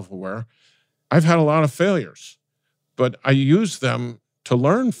I'm self-aware, I've had a lot of failures, but I use them to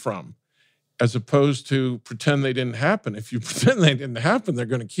learn from as opposed to pretend they didn't happen. If you pretend they didn't happen, they're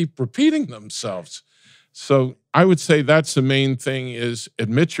going to keep repeating themselves. So I would say that's the main thing is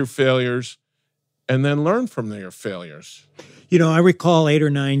admit your failures and then learn from their failures. You know, I recall 8 or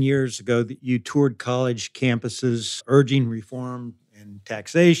 9 years ago that you toured college campuses urging reform in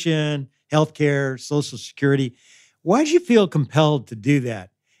taxation, healthcare, Social Security. Why did you feel compelled to do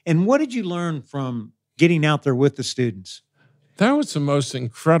that? And what did you learn from getting out there with the students? That was the most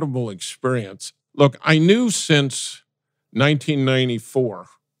incredible experience. Look, I knew since 1994,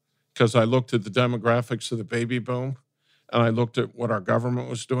 because I looked at the demographics of the baby boom, and I looked at what our government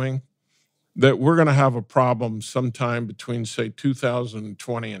was doing, that we're going to have a problem sometime between, say,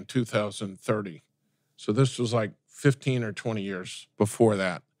 2020 and 2030. So this was like 15 or 20 years before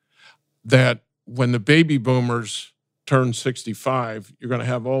that. That when the baby boomers turn 65, you're going to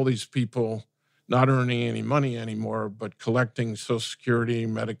have all these people not earning any money anymore, but collecting Social Security,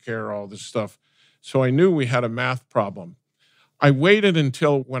 Medicare, all this stuff. So I knew we had a math problem. I waited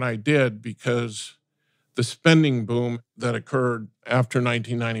until when I did because the spending boom that occurred after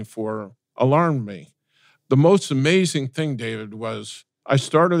 1994 alarmed me. The most amazing thing, David, was I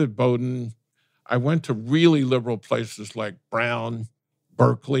started at Bowdoin. I went to really liberal places like Brown,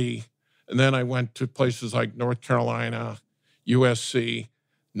 Berkeley, and then I went to places like North Carolina, USC,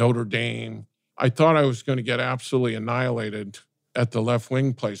 Notre Dame. I thought I was going to get absolutely annihilated at the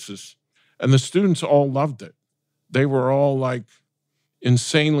left-wing places. And the students all loved it. They were all like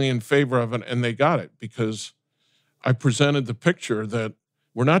insanely in favor of it, and they got it because I presented the picture that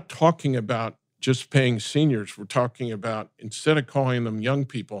we're not talking about just paying seniors. We're talking about, instead of calling them young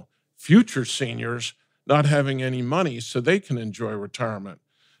people, future seniors not having any money so they can enjoy retirement.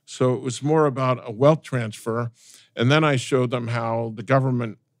 So it was more about a wealth transfer. And then I showed them how the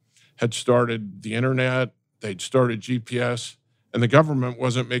government had started the internet, they'd started GPS, and the government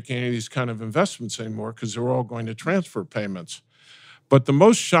wasn't making any of these kind of investments anymore because they were all going to transfer payments. But the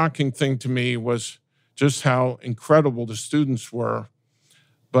most shocking thing to me was just how incredible the students were.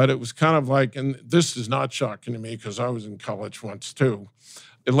 But it was kind of like, and this is not shocking to me because I was in college once too.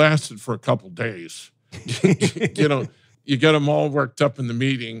 It lasted for a couple days. You know, you get them all worked up in the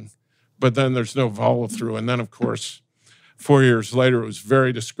meeting, but then there's no follow-through. And then, of course, 4 years later, it was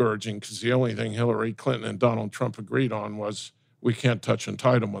very discouraging because the only thing Hillary Clinton and Donald Trump agreed on was we can't touch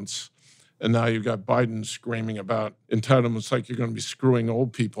entitlements. And now you've got Biden screaming about entitlements like you're going to be screwing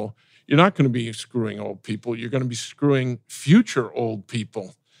old people. You're not going to be screwing old people. You're going to be screwing future old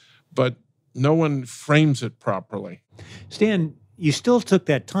people. But no one frames it properly. Stan, you still took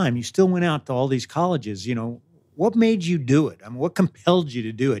that time. You still went out to all these colleges. You know, what made you do it? I mean, what compelled you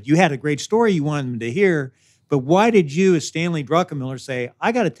to do it? You had a great story you wanted them to hear, but why did you, as Stanley Druckenmiller, say,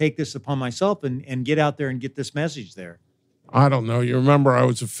 I got to take this upon myself and get out there and get this message there? I don't know. You remember I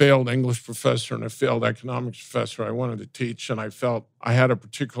was a failed English professor and a failed economics professor. I wanted to teach, and I felt I had a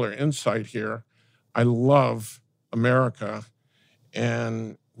particular insight here. I love America,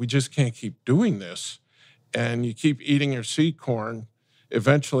 and we just can't keep doing this. And you keep eating your seed corn,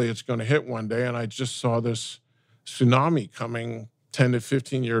 eventually it's going to hit one day. And I just saw this tsunami coming 10 to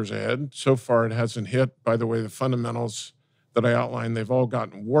 15 years ahead. So far, it hasn't hit. By the way, the fundamentals that I outlined, they've all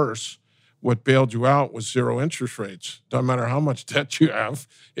gotten worse. What bailed you out was zero interest rates. Doesn't matter how much debt you have.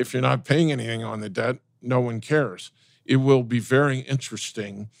 If you're not paying anything on the debt, no one cares. It will be very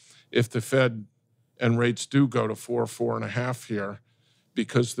interesting if the Fed and rates do go to 4.5 here,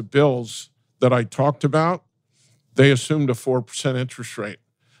 because the bills that I talked about, they assumed a 4% interest rate.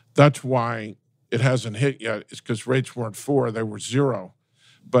 That's why it hasn't hit yet. It's because rates weren't 4, they were 0.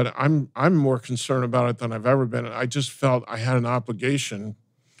 But I'm more concerned about it than I've ever been. I just felt I had an obligation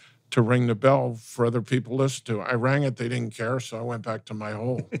to ring the bell for other people to listen to. I rang it, they didn't care, so I went back to my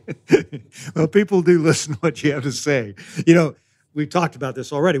hole. Well, people do listen to what you have to say. You know, we've talked about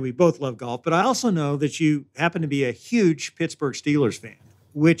this already. We both love golf, but I also know that you happen to be a huge Pittsburgh Steelers fan,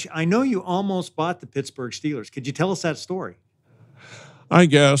 which I know you almost bought the Pittsburgh Steelers. Could you tell us that story? I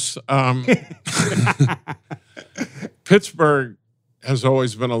guess. Pittsburgh has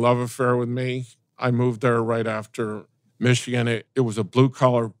always been a love affair with me. I moved there right after Michigan. It was a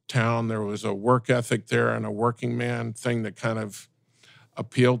blue-collar town. There was a work ethic there and a working man thing that kind of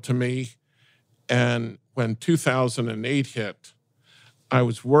appealed to me. And when 2008 hit, I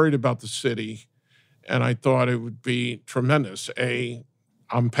was worried about the city, and I thought it would be tremendous.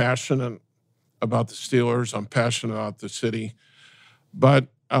 I'm passionate about the Steelers. I'm passionate about the city. But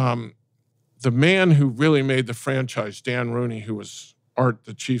the man who really made the franchise, Dan Rooney, who was Art,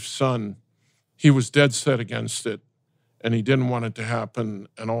 the Chief's son, he was dead set against it, and he didn't want it to happen,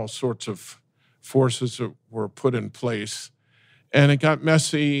 and all sorts of forces that were put in place. And it got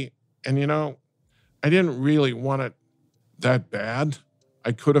messy, and, you know, I didn't really want it that bad.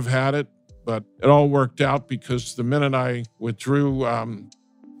 I could have had it, but it all worked out because the minute I withdrew,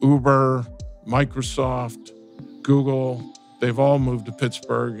 Uber, Microsoft, Google, they've all moved to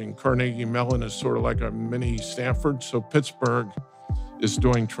Pittsburgh, and Carnegie Mellon is sort of like a mini Stanford. So Pittsburgh is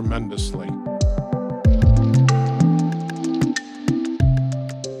doing tremendously.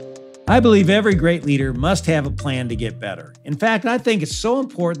 I believe every great leader must have a plan to get better. In fact, I think it's so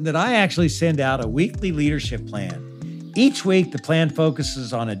important that I actually send out a weekly leadership plan. Each week, the plan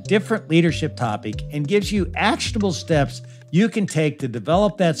focuses on a different leadership topic and gives you actionable steps you can take to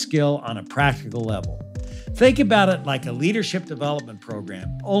develop that skill on a practical level. Think about it like a leadership development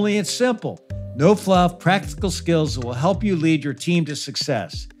program, only it's simple. No fluff, practical skills that will help you lead your team to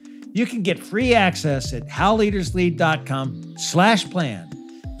success. You can get free access at howleaderslead.com/plan.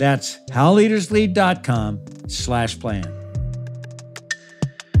 That's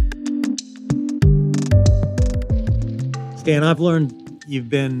howleaderslead.com/plan. Stan, I've learned you've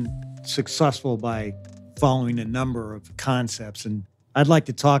been successful by following a number of concepts, and I'd like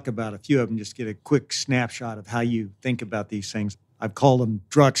to talk about a few of them, just get a quick snapshot of how you think about these things. I've called them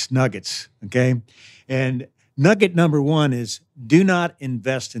Druck's Nuggets, okay? And nugget number one is do not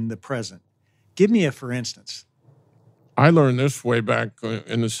invest in the present. Give me a for instance. I learned this way back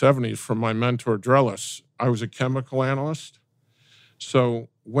in the 70s from my mentor, Drellis. I was a chemical analyst. So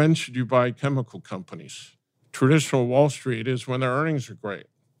when should you buy chemical companies? Traditional Wall Street is when their earnings are great.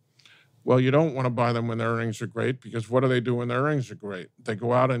 Well, you don't want to buy them when their earnings are great, because what do they do when their earnings are great? They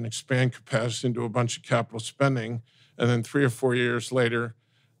go out and expand capacity into a bunch of capital spending, and then 3 or 4 years later,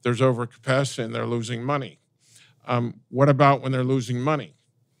 there's overcapacity and they're losing money. What about when they're losing money?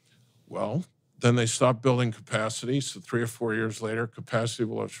 Well, then they stop building capacity, so 3 or 4 years later, capacity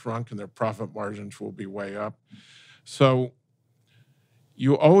will have shrunk and their profit margins will be way up. So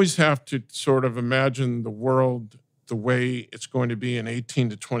you always have to sort of imagine the world the way it's going to be in 18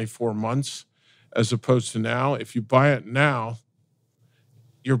 to 24 months, as opposed to now. If you buy it now,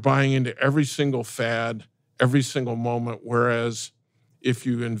 you're buying into every single fad, every single moment. Whereas if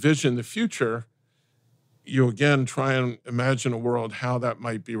you envision the future, you again try and imagine a world how that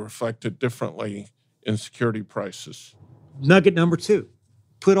might be reflected differently in security prices. Nugget number two,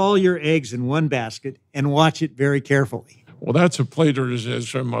 put all your eggs in one basket and watch it very carefully. Well, that's a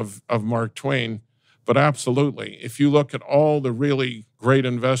plagiarism of Mark Twain. But absolutely, if you look at all the really great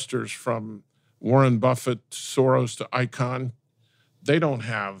investors from Warren Buffett, Soros to Icahn, they don't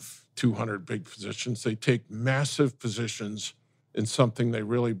have 200 big positions. They take massive positions in something they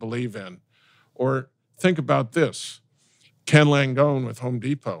really believe in. Or think about this, Ken Langone with Home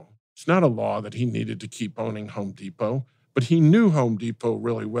Depot. It's not a law that he needed to keep owning Home Depot, but he knew Home Depot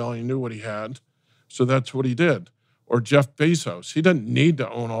really well. He knew what he had, so that's what he did. Or Jeff Bezos. He didn't need to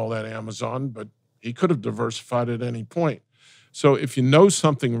own all that Amazon, but he could have diversified at any point. So if you know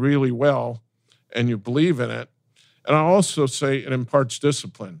something really well and you believe in it, and I also say it imparts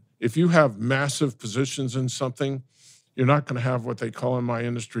discipline. If you have massive positions in something, you're not going to have what they call in my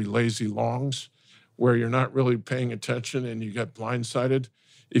industry lazy longs, where you're not really paying attention and you get blindsided.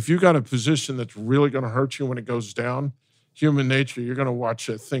 If you got a position that's really going to hurt you when it goes down, human nature, you're going to watch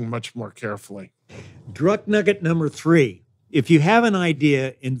that thing much more carefully. Druck nugget number three. If you have an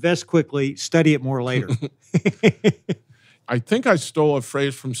idea, invest quickly, study it more later. I think I stole a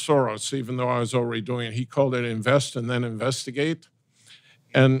phrase from Soros, even though I was already doing it. He called it invest and then investigate.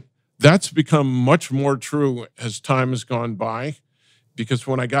 And that's become much more true as time has gone by, because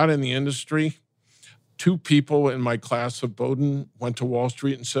when I got in the industry, 2 people in my class of Bowdoin went to Wall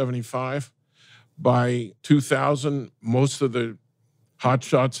Street in 75. By 2000, most of the hot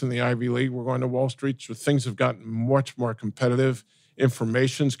shots in the Ivy League were going to Wall Street, so things have gotten much more competitive.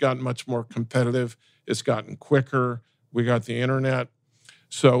 Information's gotten much more competitive. It's gotten quicker. We got the internet.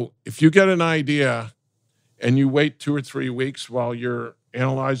 So if you get an idea and you wait 2 or 3 weeks while you're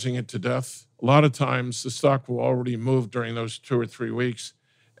analyzing it to death, a lot of times the stock will already move during those 2 or 3 weeks.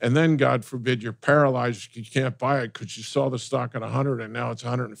 And then, God forbid, you're paralyzed. You can't buy it because you saw the stock at 100 and now it's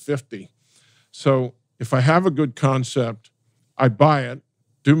 150. So if I have a good concept, I buy it,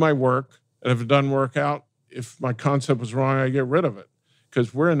 do my work, and if it doesn't work out, if my concept was wrong, I get rid of it.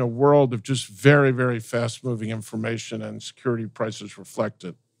 Because we're in a world of just very, very fast-moving information, and security prices reflect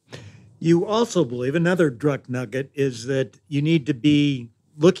it. You also believe, another Druck nugget, is that you need to be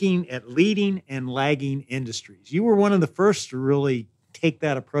looking at leading and lagging industries. You were one of the first to really take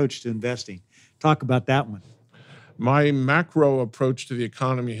that approach to investing. Talk about that one. My macro approach to the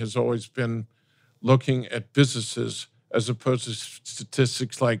economy has always been looking at businesses as opposed to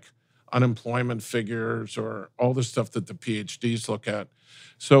statistics like unemployment figures or all the stuff that the PhDs look at.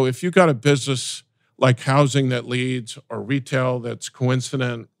 So if you got a business like housing that leads, or retail that's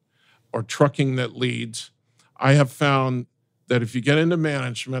coincident, or trucking that leads, I have found that if you get into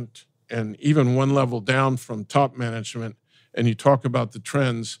management and even one level down from top management and you talk about the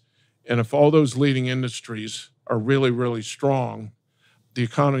trends, and if all those leading industries are really, really strong, the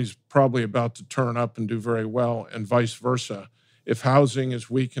economy's probably about to turn up and do very well, and vice versa. If housing is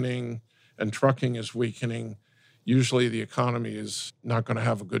weakening and trucking is weakening, usually the economy is not going to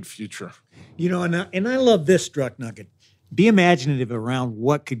have a good future. You know, and I love this Druck nugget. Be imaginative around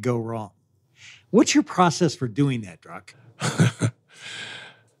what could go wrong. What's your process for doing that, Druck?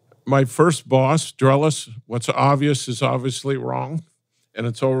 My first boss, Drellis, what's obvious is obviously wrong, and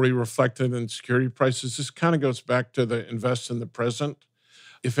it's already reflected in security prices. This kind of goes back to the invest in the present.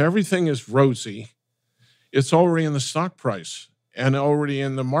 If everything is rosy, it's already in the stock price and already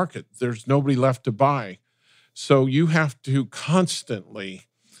in the market. There's nobody left to buy. So you have to constantly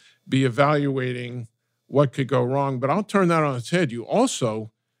be evaluating what could go wrong. But I'll turn that on its head. You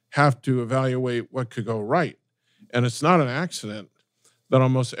also have to evaluate what could go right. And it's not an accident that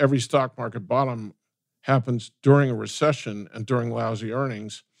almost every stock market bottom happens during a recession and during lousy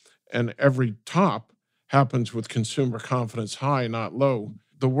earnings, and every top happens with consumer confidence high, not low.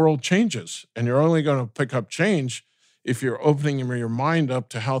 The world changes, and you're only going to pick up change if you're opening your mind up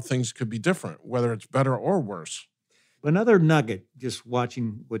to how things could be different, whether it's better or worse. Another nugget, just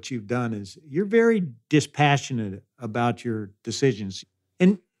watching what you've done, is you're very dispassionate about your decisions.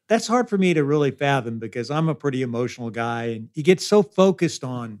 And that's hard for me to really fathom because I'm a pretty emotional guy, and you get so focused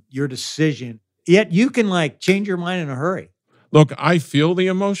on your decision, yet you can like change your mind in a hurry. Look, I feel the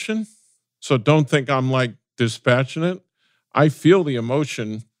emotion, so don't think I'm like dispassionate. I feel the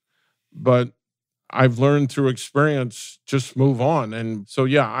emotion, but I've learned through experience, just move on. And so,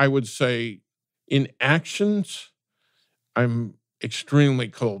 yeah, I would say in actions, I'm extremely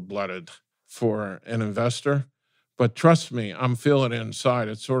cold-blooded for an investor. But trust me, I'm feeling it inside.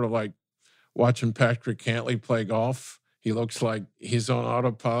 It's sort of like watching Patrick Cantlay play golf. He looks like he's on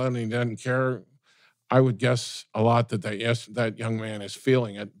autopilot and he doesn't care. I would guess a lot that young man is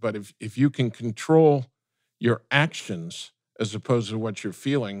feeling it. But if you can control your actions as opposed to what you're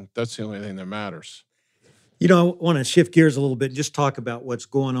feeling, that's the only thing that matters. You know, I want to shift gears a little bit and just talk about what's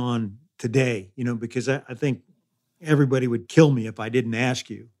going on today, because I think everybody would kill me if I didn't ask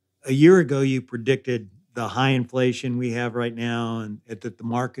you. A year ago, you predicted the high inflation we have right now and that the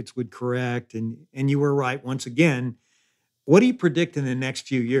markets would correct, and you were right once again. What do you predict in the next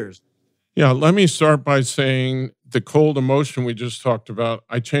few years? Yeah, let me start by saying the cold emotion we just talked about,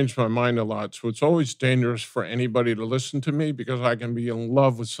 I changed my mind a lot. So it's always dangerous for anybody to listen to me because I can be in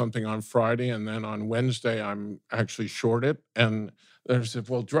love with something on Friday and then on Wednesday I'm actually short it. And there's,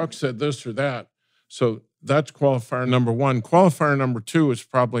 well, Druck said this or that. So that's qualifier number one. Qualifier number two is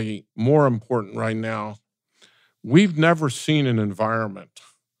probably more important right now. We've never seen an environment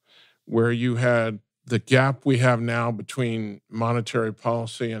where you had the gap we have now between monetary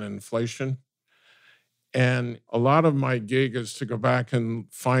policy and inflation. And a lot of my gig is to go back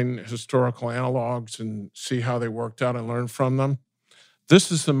and find historical analogs and see how they worked out and learn from them.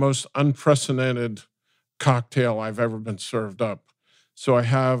 This is the most unprecedented cocktail I've ever been served up. So I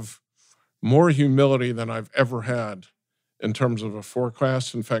have more humility than I've ever had in terms of a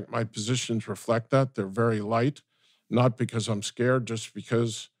forecast. In fact, my positions reflect that. They're very light, not because I'm scared, just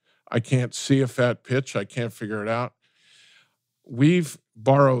because I can't see a fat pitch. I can't figure it out. We've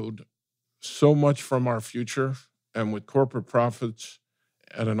borrowed so much from our future, and with corporate profits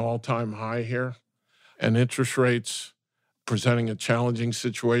at an all-time high here and interest rates presenting a challenging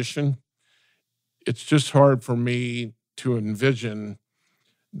situation, it's just hard for me to envision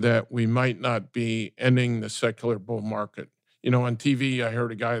that we might not be ending the secular bull market. On TV, I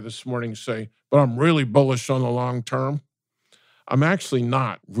heard a guy this morning say, but I'm really bullish on the long term. I'm actually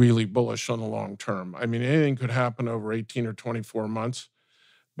not really bullish on the long term. I mean, anything could happen over 18 or 24 months.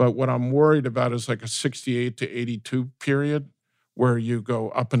 But what I'm worried about is like a 68 to 82 period where you go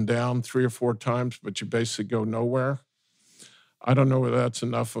up and down 3 or 4 times, but you basically go nowhere. I don't know whether that's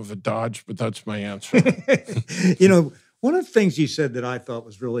enough of a dodge, but that's my answer. One of the things you said that I thought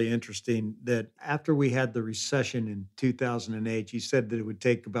was really interesting, that after we had the recession in 2008, you said that it would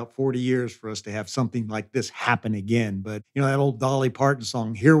take about 40 years for us to have something like this happen again. But, that old Dolly Parton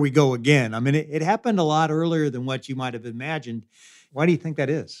song, Here We Go Again. I mean, it happened a lot earlier than what you might have imagined. Why do you think that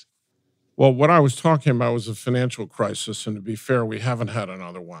is? Well, what I was talking about was a financial crisis. And to be fair, we haven't had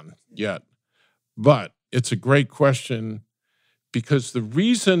another one yet. But it's a great question because the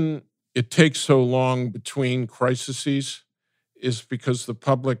reason it takes so long between crises is because the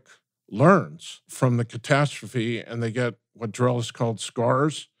public learns from the catastrophe and they get what Drellis called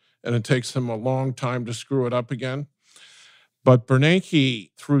scars, and it takes them a long time to screw it up again. But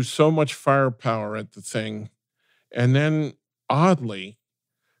Bernanke threw so much firepower at the thing, and then oddly,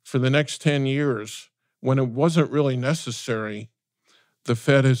 for the next 10 years, when it wasn't really necessary, the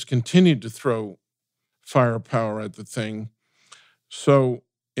Fed has continued to throw firepower at the thing. So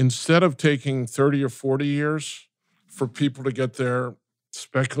instead of taking 30 or 40 years for people to get their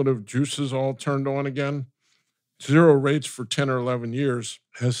speculative juices all turned on again, zero rates for 10 or 11 years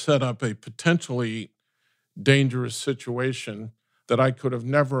has set up a potentially dangerous situation that I could have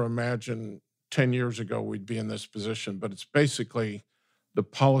never imagined 10 years ago we'd be in this position, but it's basically the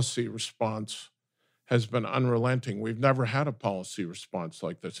policy response has been unrelenting. We've never had a policy response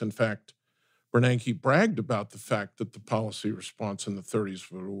like this. In fact, Bernanke bragged about the fact that the policy response in the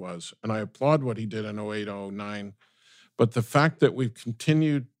 30s was, and I applaud what he did in 08, 09. But the fact that we've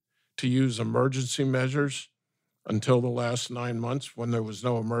continued to use emergency measures until the last 9 months when there was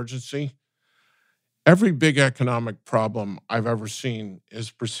no emergency, every big economic problem I've ever seen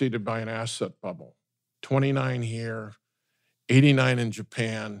is preceded by an asset bubble. 29 here, 89 in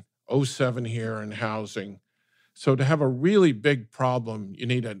Japan, 07 here in housing. So to have a really big problem, you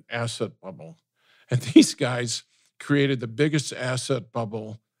need an asset bubble. And these guys created the biggest asset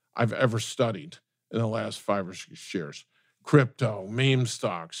bubble I've ever studied in the last 5 or 6 years. Crypto, meme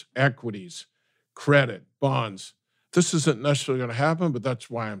stocks, equities, credit, bonds. This isn't necessarily going to happen, but that's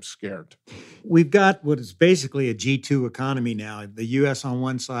why I'm scared. We've got what is basically a G2 economy now, the U.S. on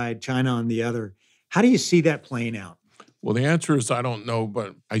one side, China on the other. How do you see that playing out? Well, the answer is I don't know,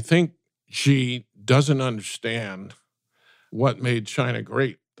 but I think Xi doesn't understand what made China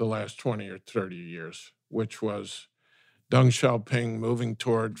great the last 20 or 30 years, which was Deng Xiaoping moving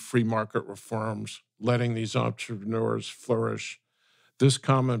toward free market reforms, letting these entrepreneurs flourish, this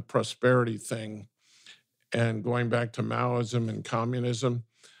common prosperity thing, and going back to Maoism and communism.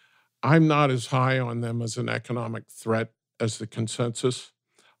 I'm not as high on them as an economic threat as the consensus.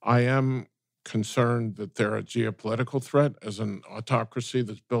 I am concerned that they're a geopolitical threat as an autocracy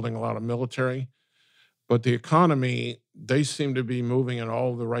that's building a lot of military. But the economy, they seem to be moving in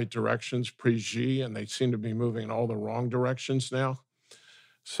all the right directions pre-Xi, and they seem to be moving in all the wrong directions now.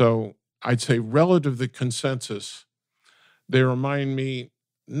 So I'd say relative to the consensus, they remind me,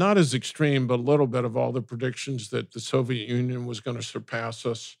 not as extreme, but a little bit of all the predictions that the Soviet Union was going to surpass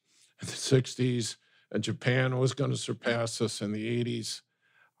us in the 60s and Japan was going to surpass us in the 80s.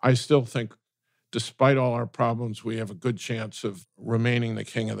 I still think, despite all our problems, we have a good chance of remaining the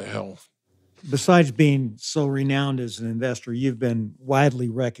king of the hill. Besides being so renowned as an investor, you've been widely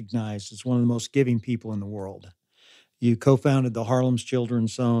recognized as one of the most giving people in the world. You co-founded the Harlem's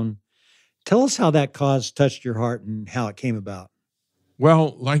Children's Zone. Tell us how that cause touched your heart and how it came about.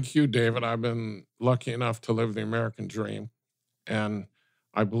 Well, like you, David, I've been lucky enough to live the American dream, and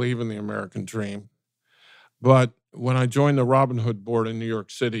I believe in the American dream. But when I joined the Robin Hood board in New York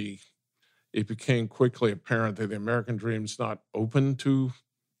City, it became quickly apparent that the American dream is not open to,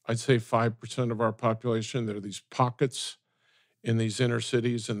 I'd say, 5% of our population. There are these pockets in these inner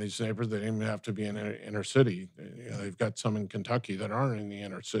cities and these neighborhoods that don't even have to be in an inner city. They've got some in Kentucky that aren't in the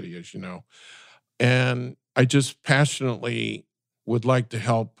inner city, as you know. And I just passionately would like to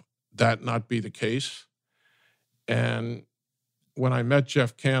help that not be the case. And when I met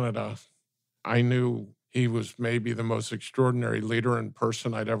Jeff Canada, I knew he was maybe the most extraordinary leader and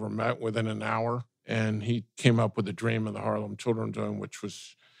person I'd ever met within an hour. And he came up with the dream of the Harlem Children's Zone, which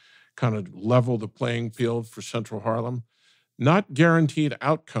was kind of level the playing field for Central Harlem. Not guaranteed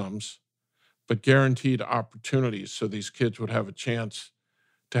outcomes, but guaranteed opportunities so these kids would have a chance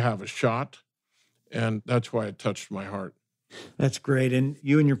to have a shot. And that's why it touched my heart. That's great. And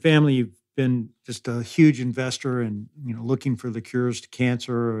you and your family, you've been just a huge investor in, looking for the cures to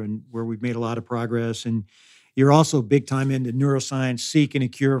cancer and where we've made a lot of progress. And you're also big time into neuroscience, seeking a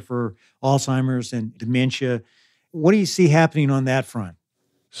cure for Alzheimer's and dementia. What do you see happening on that front?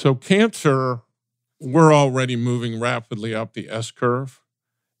 So cancer, we're already moving rapidly up the S curve.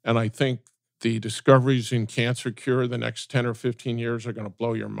 And I think the discoveries in cancer cure the next 10 or 15 years are going to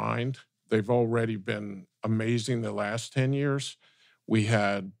blow your mind. They've already been amazing the last 10 years. We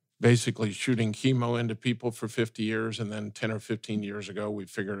had basically shooting chemo into people for 50 years, and then 10 or 15 years ago, we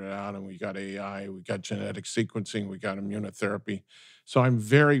figured it out, and we got AI, we got genetic sequencing, we got immunotherapy. So I'm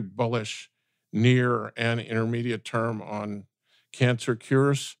very bullish near and intermediate term on cancer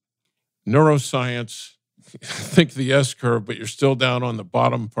cures. Neuroscience, think the S curve, but you're still down on the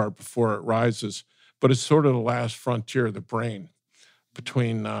bottom part before it rises. But it's sort of the last frontier of the brain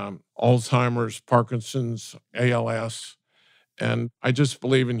between Alzheimer's, Parkinson's, ALS. And I just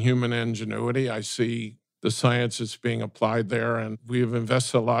believe in human ingenuity. I see the science that's being applied there. And we have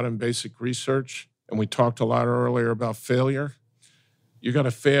invested a lot in basic research. And we talked a lot earlier about failure. You got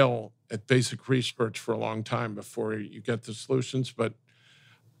to fail at basic research for a long time before you get the solutions. But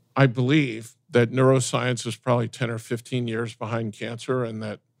I believe that neuroscience is probably 10 or 15 years behind cancer, and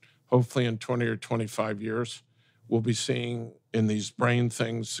that hopefully in 20 or 25 years, we'll be seeing in these brain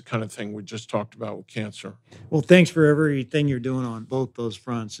things the kind of thing we just talked about with cancer. Well, thanks for everything you're doing on both those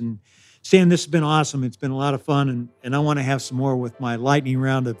fronts. And Stan, this has been awesome. It's been a lot of fun, and I want to have some more with my lightning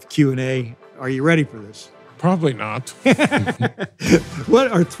round of Q&A. Are you ready for this? Probably not.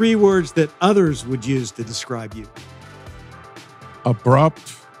 What are 3 words that others would use to describe you?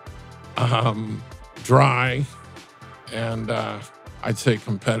 Abrupt, dry, and I'd say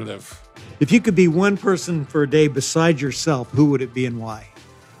competitive. If you could be one person for a day besides yourself, who would it be and why?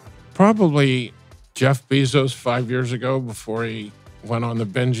 Probably Jeff Bezos 5 years ago before he went on the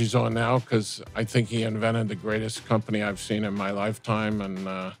binge he's on now, because I think he invented the greatest company I've seen in my lifetime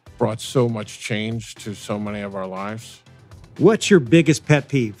and brought so much change to so many of our lives. What's your biggest pet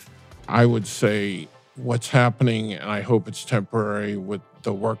peeve? I would say what's happening, and I hope it's temporary, with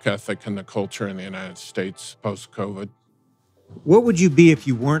the work ethic and the culture in the United States post-COVID. What would you be if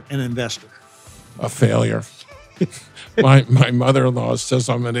you weren't an investor? A failure. My mother-in-law says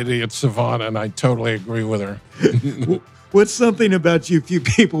I'm an idiot savant, and I totally agree with her. What's something about you few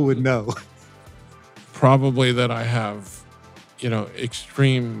people would know? Probably that I have,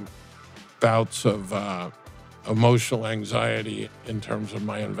 extreme bouts of emotional anxiety in terms of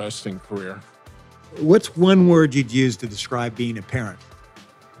my investing career. What's one word you'd use to describe being a parent?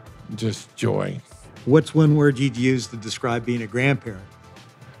 Just joy. What's one word you'd use to describe being a grandparent?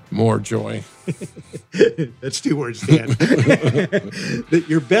 More joy. That's 2 words, Dan.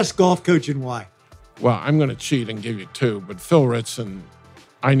 Your best golf coach and why? Well, I'm going to cheat and give you 2, but Phil Ritson,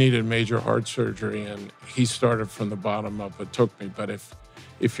 I needed major heart surgery, and he started from the bottom up. It took me, but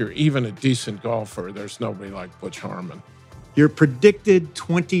if you're even a decent golfer, there's nobody like Butch Harmon. Your predicted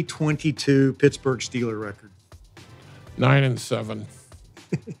 2022 Pittsburgh Steelers record? 9-7.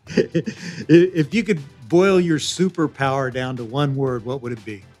 If you could boil your superpower down to one word, what would it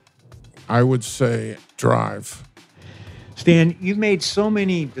be? I would say drive. Stan, you've made so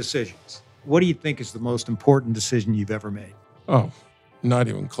many decisions. What do you think is the most important decision you've ever made? Oh, not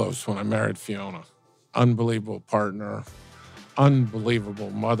even close. When I married Fiona, unbelievable partner, unbelievable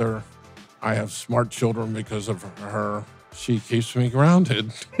mother. I have smart children because of her. She keeps me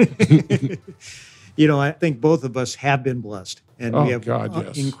grounded. I think both of us have been blessed, and we have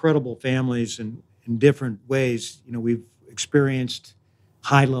yes. incredible families and in different ways. We've experienced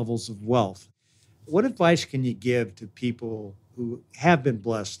high levels of wealth. What advice can you give to people who have been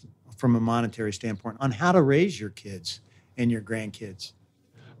blessed from a monetary standpoint on how to raise your kids and your grandkids?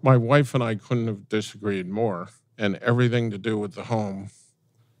 My wife and I couldn't have disagreed more, and everything to do with the home,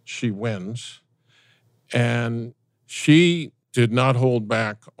 she wins. And she did not hold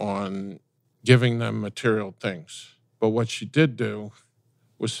back on giving them material things. But what she did do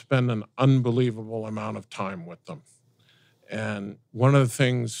was spend an unbelievable amount of time with them. And one of the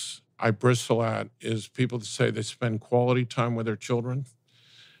things I bristle at is people that say they spend quality time with their children.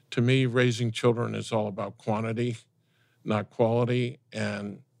 To me, raising children is all about quantity, not quality.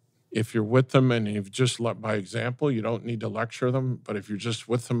 And if you're with them and you've just let by example, you don't need to lecture them. But if you're just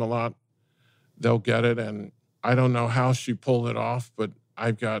with them a lot, they'll get it. And I don't know how she pulled it off, but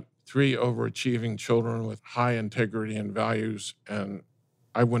I've got 3 overachieving children with high integrity and values, and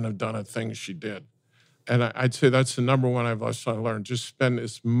I wouldn't have done a thing she did. And I'd say that's the number one lesson I learned. Just spend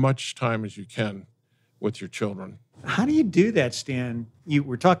as much time as you can with your children. How do you do that, Stan? You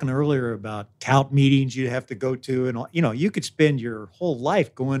were talking earlier about tout meetings you'd have to go to, and you could spend your whole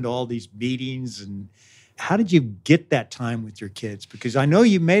life going to all these meetings. And how did you get that time with your kids? Because I know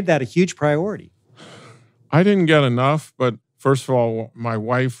you made that a huge priority. I didn't get enough, but first of all, my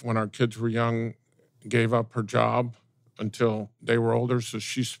wife, when our kids were young, gave up her job until they were older, so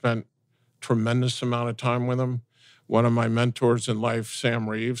she spent tremendous amount of time with them. One of my mentors in life, Sam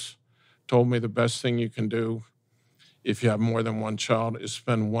Reeves, told me the best thing you can do if you have more than one child is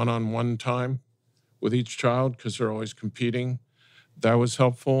spend one-on-one time with each child, because they're always competing. That was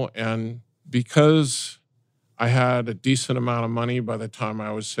helpful. And because I had a decent amount of money by the time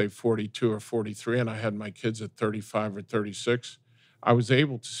I was, say, 42 or 43, and I had my kids at 35 or 36, I was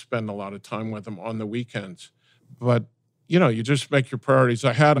able to spend a lot of time with them on the weekends. But, you just make your priorities.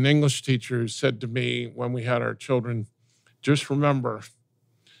 I had an English teacher who said to me when we had our children, just remember,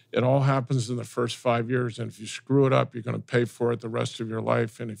 it all happens in the first 5 years, and if you screw it up, you're going to pay for it the rest of your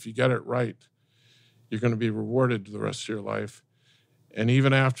life. And if you get it right, you're going to be rewarded the rest of your life. And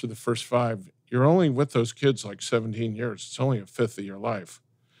even after the first 5, you're only with those kids like 17 years. It's only a fifth of your life.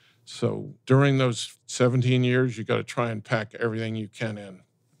 So during those 17 years, you got to try and pack everything you can in.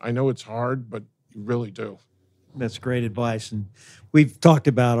 I know it's hard, but you really do. That's great advice. And we've talked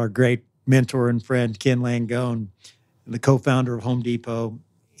about our great mentor and friend, Ken Langone, the co-founder of Home Depot.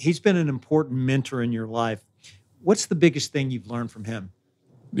 He's been an important mentor in your life. What's the biggest thing you've learned from him?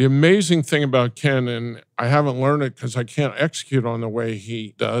 The amazing thing about Ken, and I haven't learned it because I can't execute on the way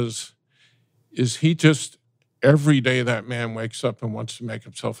he does, is he just, every day that man wakes up and wants to make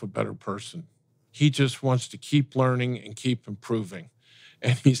himself a better person. He just wants to keep learning and keep improving.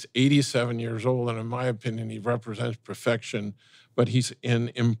 And he's 87 years old, and in my opinion, he represents perfection, but he's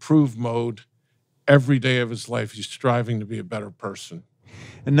in improve mode every day of his life. He's striving to be a better person.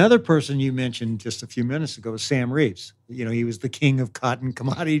 Another person you mentioned just a few minutes ago was Sam Reeves. He was the king of cotton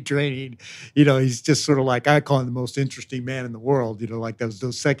commodity trading. He's just sort of like, I call him the most interesting man in the world, like those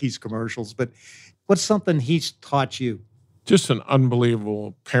Dos Equis commercials. But what's something he's taught you? Just an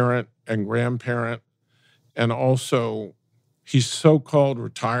unbelievable parent and grandparent. And also, he's so-called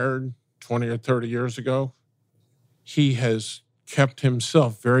retired 20 or 30 years ago. He has kept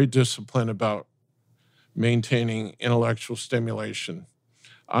himself very disciplined about maintaining intellectual stimulation.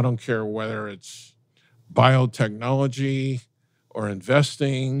 I don't care whether it's biotechnology or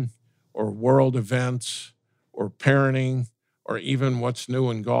investing or world events or parenting or even what's new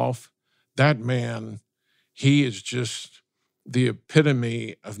in golf. That man, he is just the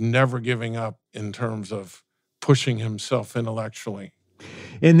epitome of never giving up in terms of pushing himself intellectually.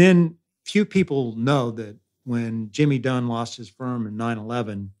 And then few people know that when Jimmy Dunn lost his firm in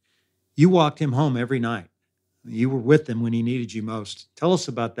 9/11, you walked him home every night. You were with him when he needed you most. Tell us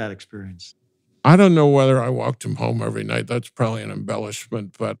about that experience. I don't know whether I walked him home every night. That's probably an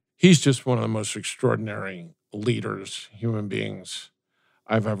embellishment, but he's just one of the most extraordinary leaders, human beings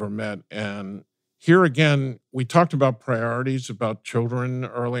I've ever met. And here again, we talked about priorities, about children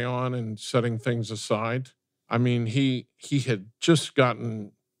early on and setting things aside. I mean, he had just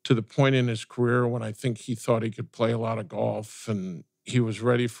gotten to the point in his career when I think he thought he could play a lot of golf and he was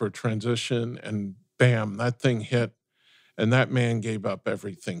ready for a transition, and bam, that thing hit. And that man gave up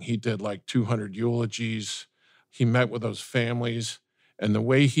everything. He did like 200 eulogies. He met with those families. And the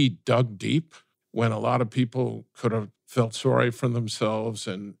way he dug deep when a lot of people could have felt sorry for themselves,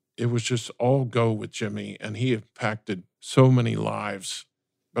 and it was just all go with Jimmy. And he impacted so many lives.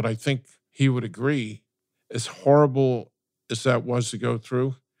 But I think he would agree, as horrible as that was to go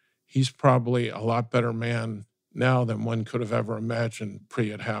through, he's probably a lot better man now than one could have ever imagined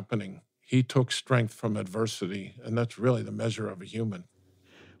pre it happening. He took strength from adversity, and that's really the measure of a human.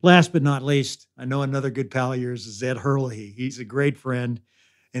 Last but not least, I know another good pal of yours is Ed Hurley. He's a great friend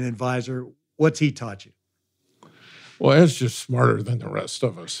and advisor. What's he taught you? Well, Ed's just smarter than the rest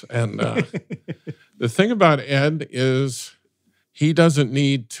of us. And the thing about Ed is he doesn't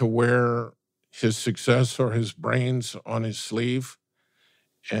need to wear his success or his brains on his sleeve.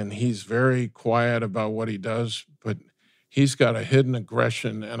 And he's very quiet about what he does, but he's got a hidden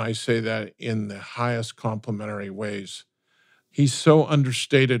aggression, and I say that in the highest complimentary ways. He's so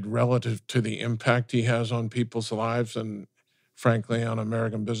understated relative to the impact he has on people's lives and, frankly, on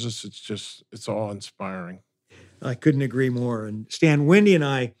American business. It's awe-inspiring. I couldn't agree more. And Stan, Wendy and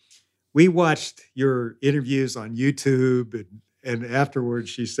I, we watched your interviews on YouTube, and afterwards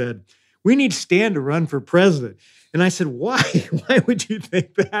she said, we need Stan to run for president. And I said, why? Why would you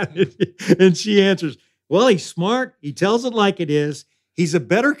think that? And she answers, well, he's smart. He tells it like it is. He's a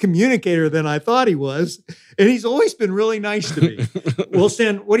better communicator than I thought he was. And he's always been really nice to me. Well,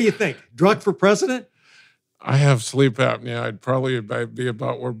 Stan, what do you think? Druck for president? I have sleep apnea. I'd probably be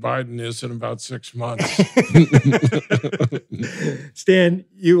about where Biden is in about 6 months. Stan,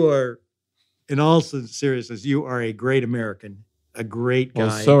 you are, in all seriousness, you are a great American, a great guy.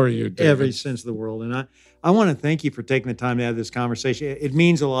 Well, so are you, David. Every sense of the world. And I want to thank you for taking the time to have this conversation. It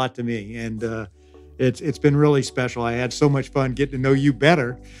means a lot to me. And it's been really special. I had so much fun getting to know you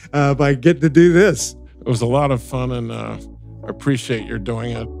better by getting to do this. It was a lot of fun, and I appreciate your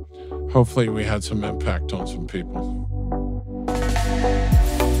doing it. Hopefully we had some impact on some people.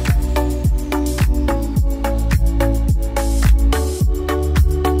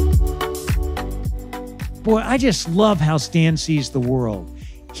 Boy, I just love how Stan sees the world.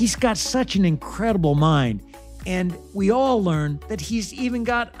 He's got such an incredible mind, and we all learn that he's even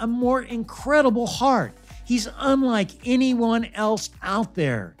got a more incredible heart. He's unlike anyone else out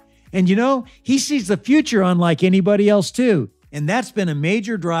there. And he sees the future unlike anybody else too. And that's been a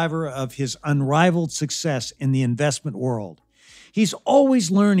major driver of his unrivaled success in the investment world. He's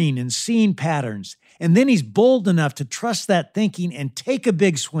always learning and seeing patterns, and then he's bold enough to trust that thinking and take a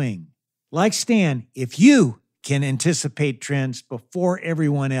big swing. Like Stan, if you can anticipate trends before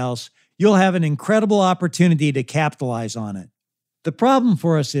everyone else, you'll have an incredible opportunity to capitalize on it. The problem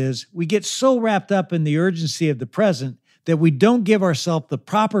for us is we get so wrapped up in the urgency of the present that we don't give ourselves the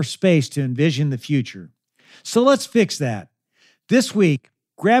proper space to envision the future. So let's fix that. This week,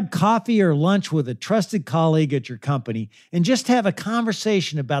 grab coffee or lunch with a trusted colleague at your company and just have a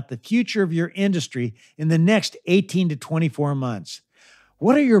conversation about the future of your industry in the next 18 to 24 months.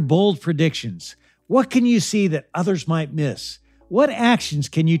 What are your bold predictions? What can you see that others might miss? What actions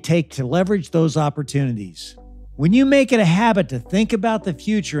can you take to leverage those opportunities? When you make it a habit to think about the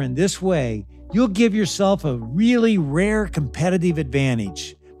future in this way, you'll give yourself a really rare competitive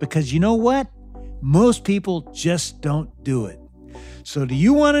advantage. Because you know what? Most people just don't do it. So do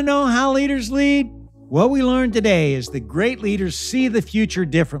you want to know how leaders lead? What we learned today is that great leaders see the future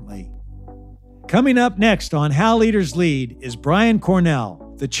differently. Coming up next on How Leaders Lead is Brian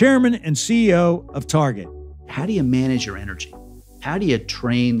Cornell, the chairman and CEO of Target. How do you manage your energy? How do you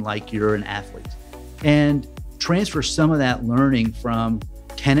train like you're an athlete? And transfer some of that learning from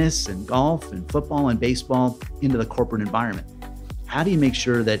tennis and golf and football and baseball into the corporate environment. How do you make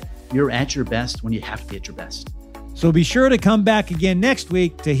sure that you're at your best when you have to be at your best? So be sure to come back again next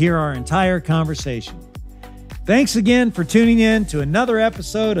week to hear our entire conversation. Thanks again for tuning in to another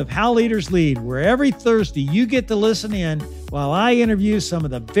episode of How Leaders Lead, where every Thursday you get to listen in while I interview some of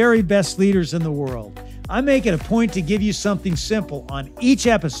the very best leaders in the world. I make it a point to give you something simple on each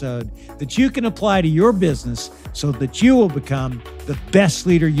episode that you can apply to your business so that you will become the best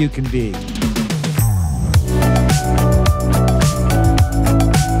leader you can be.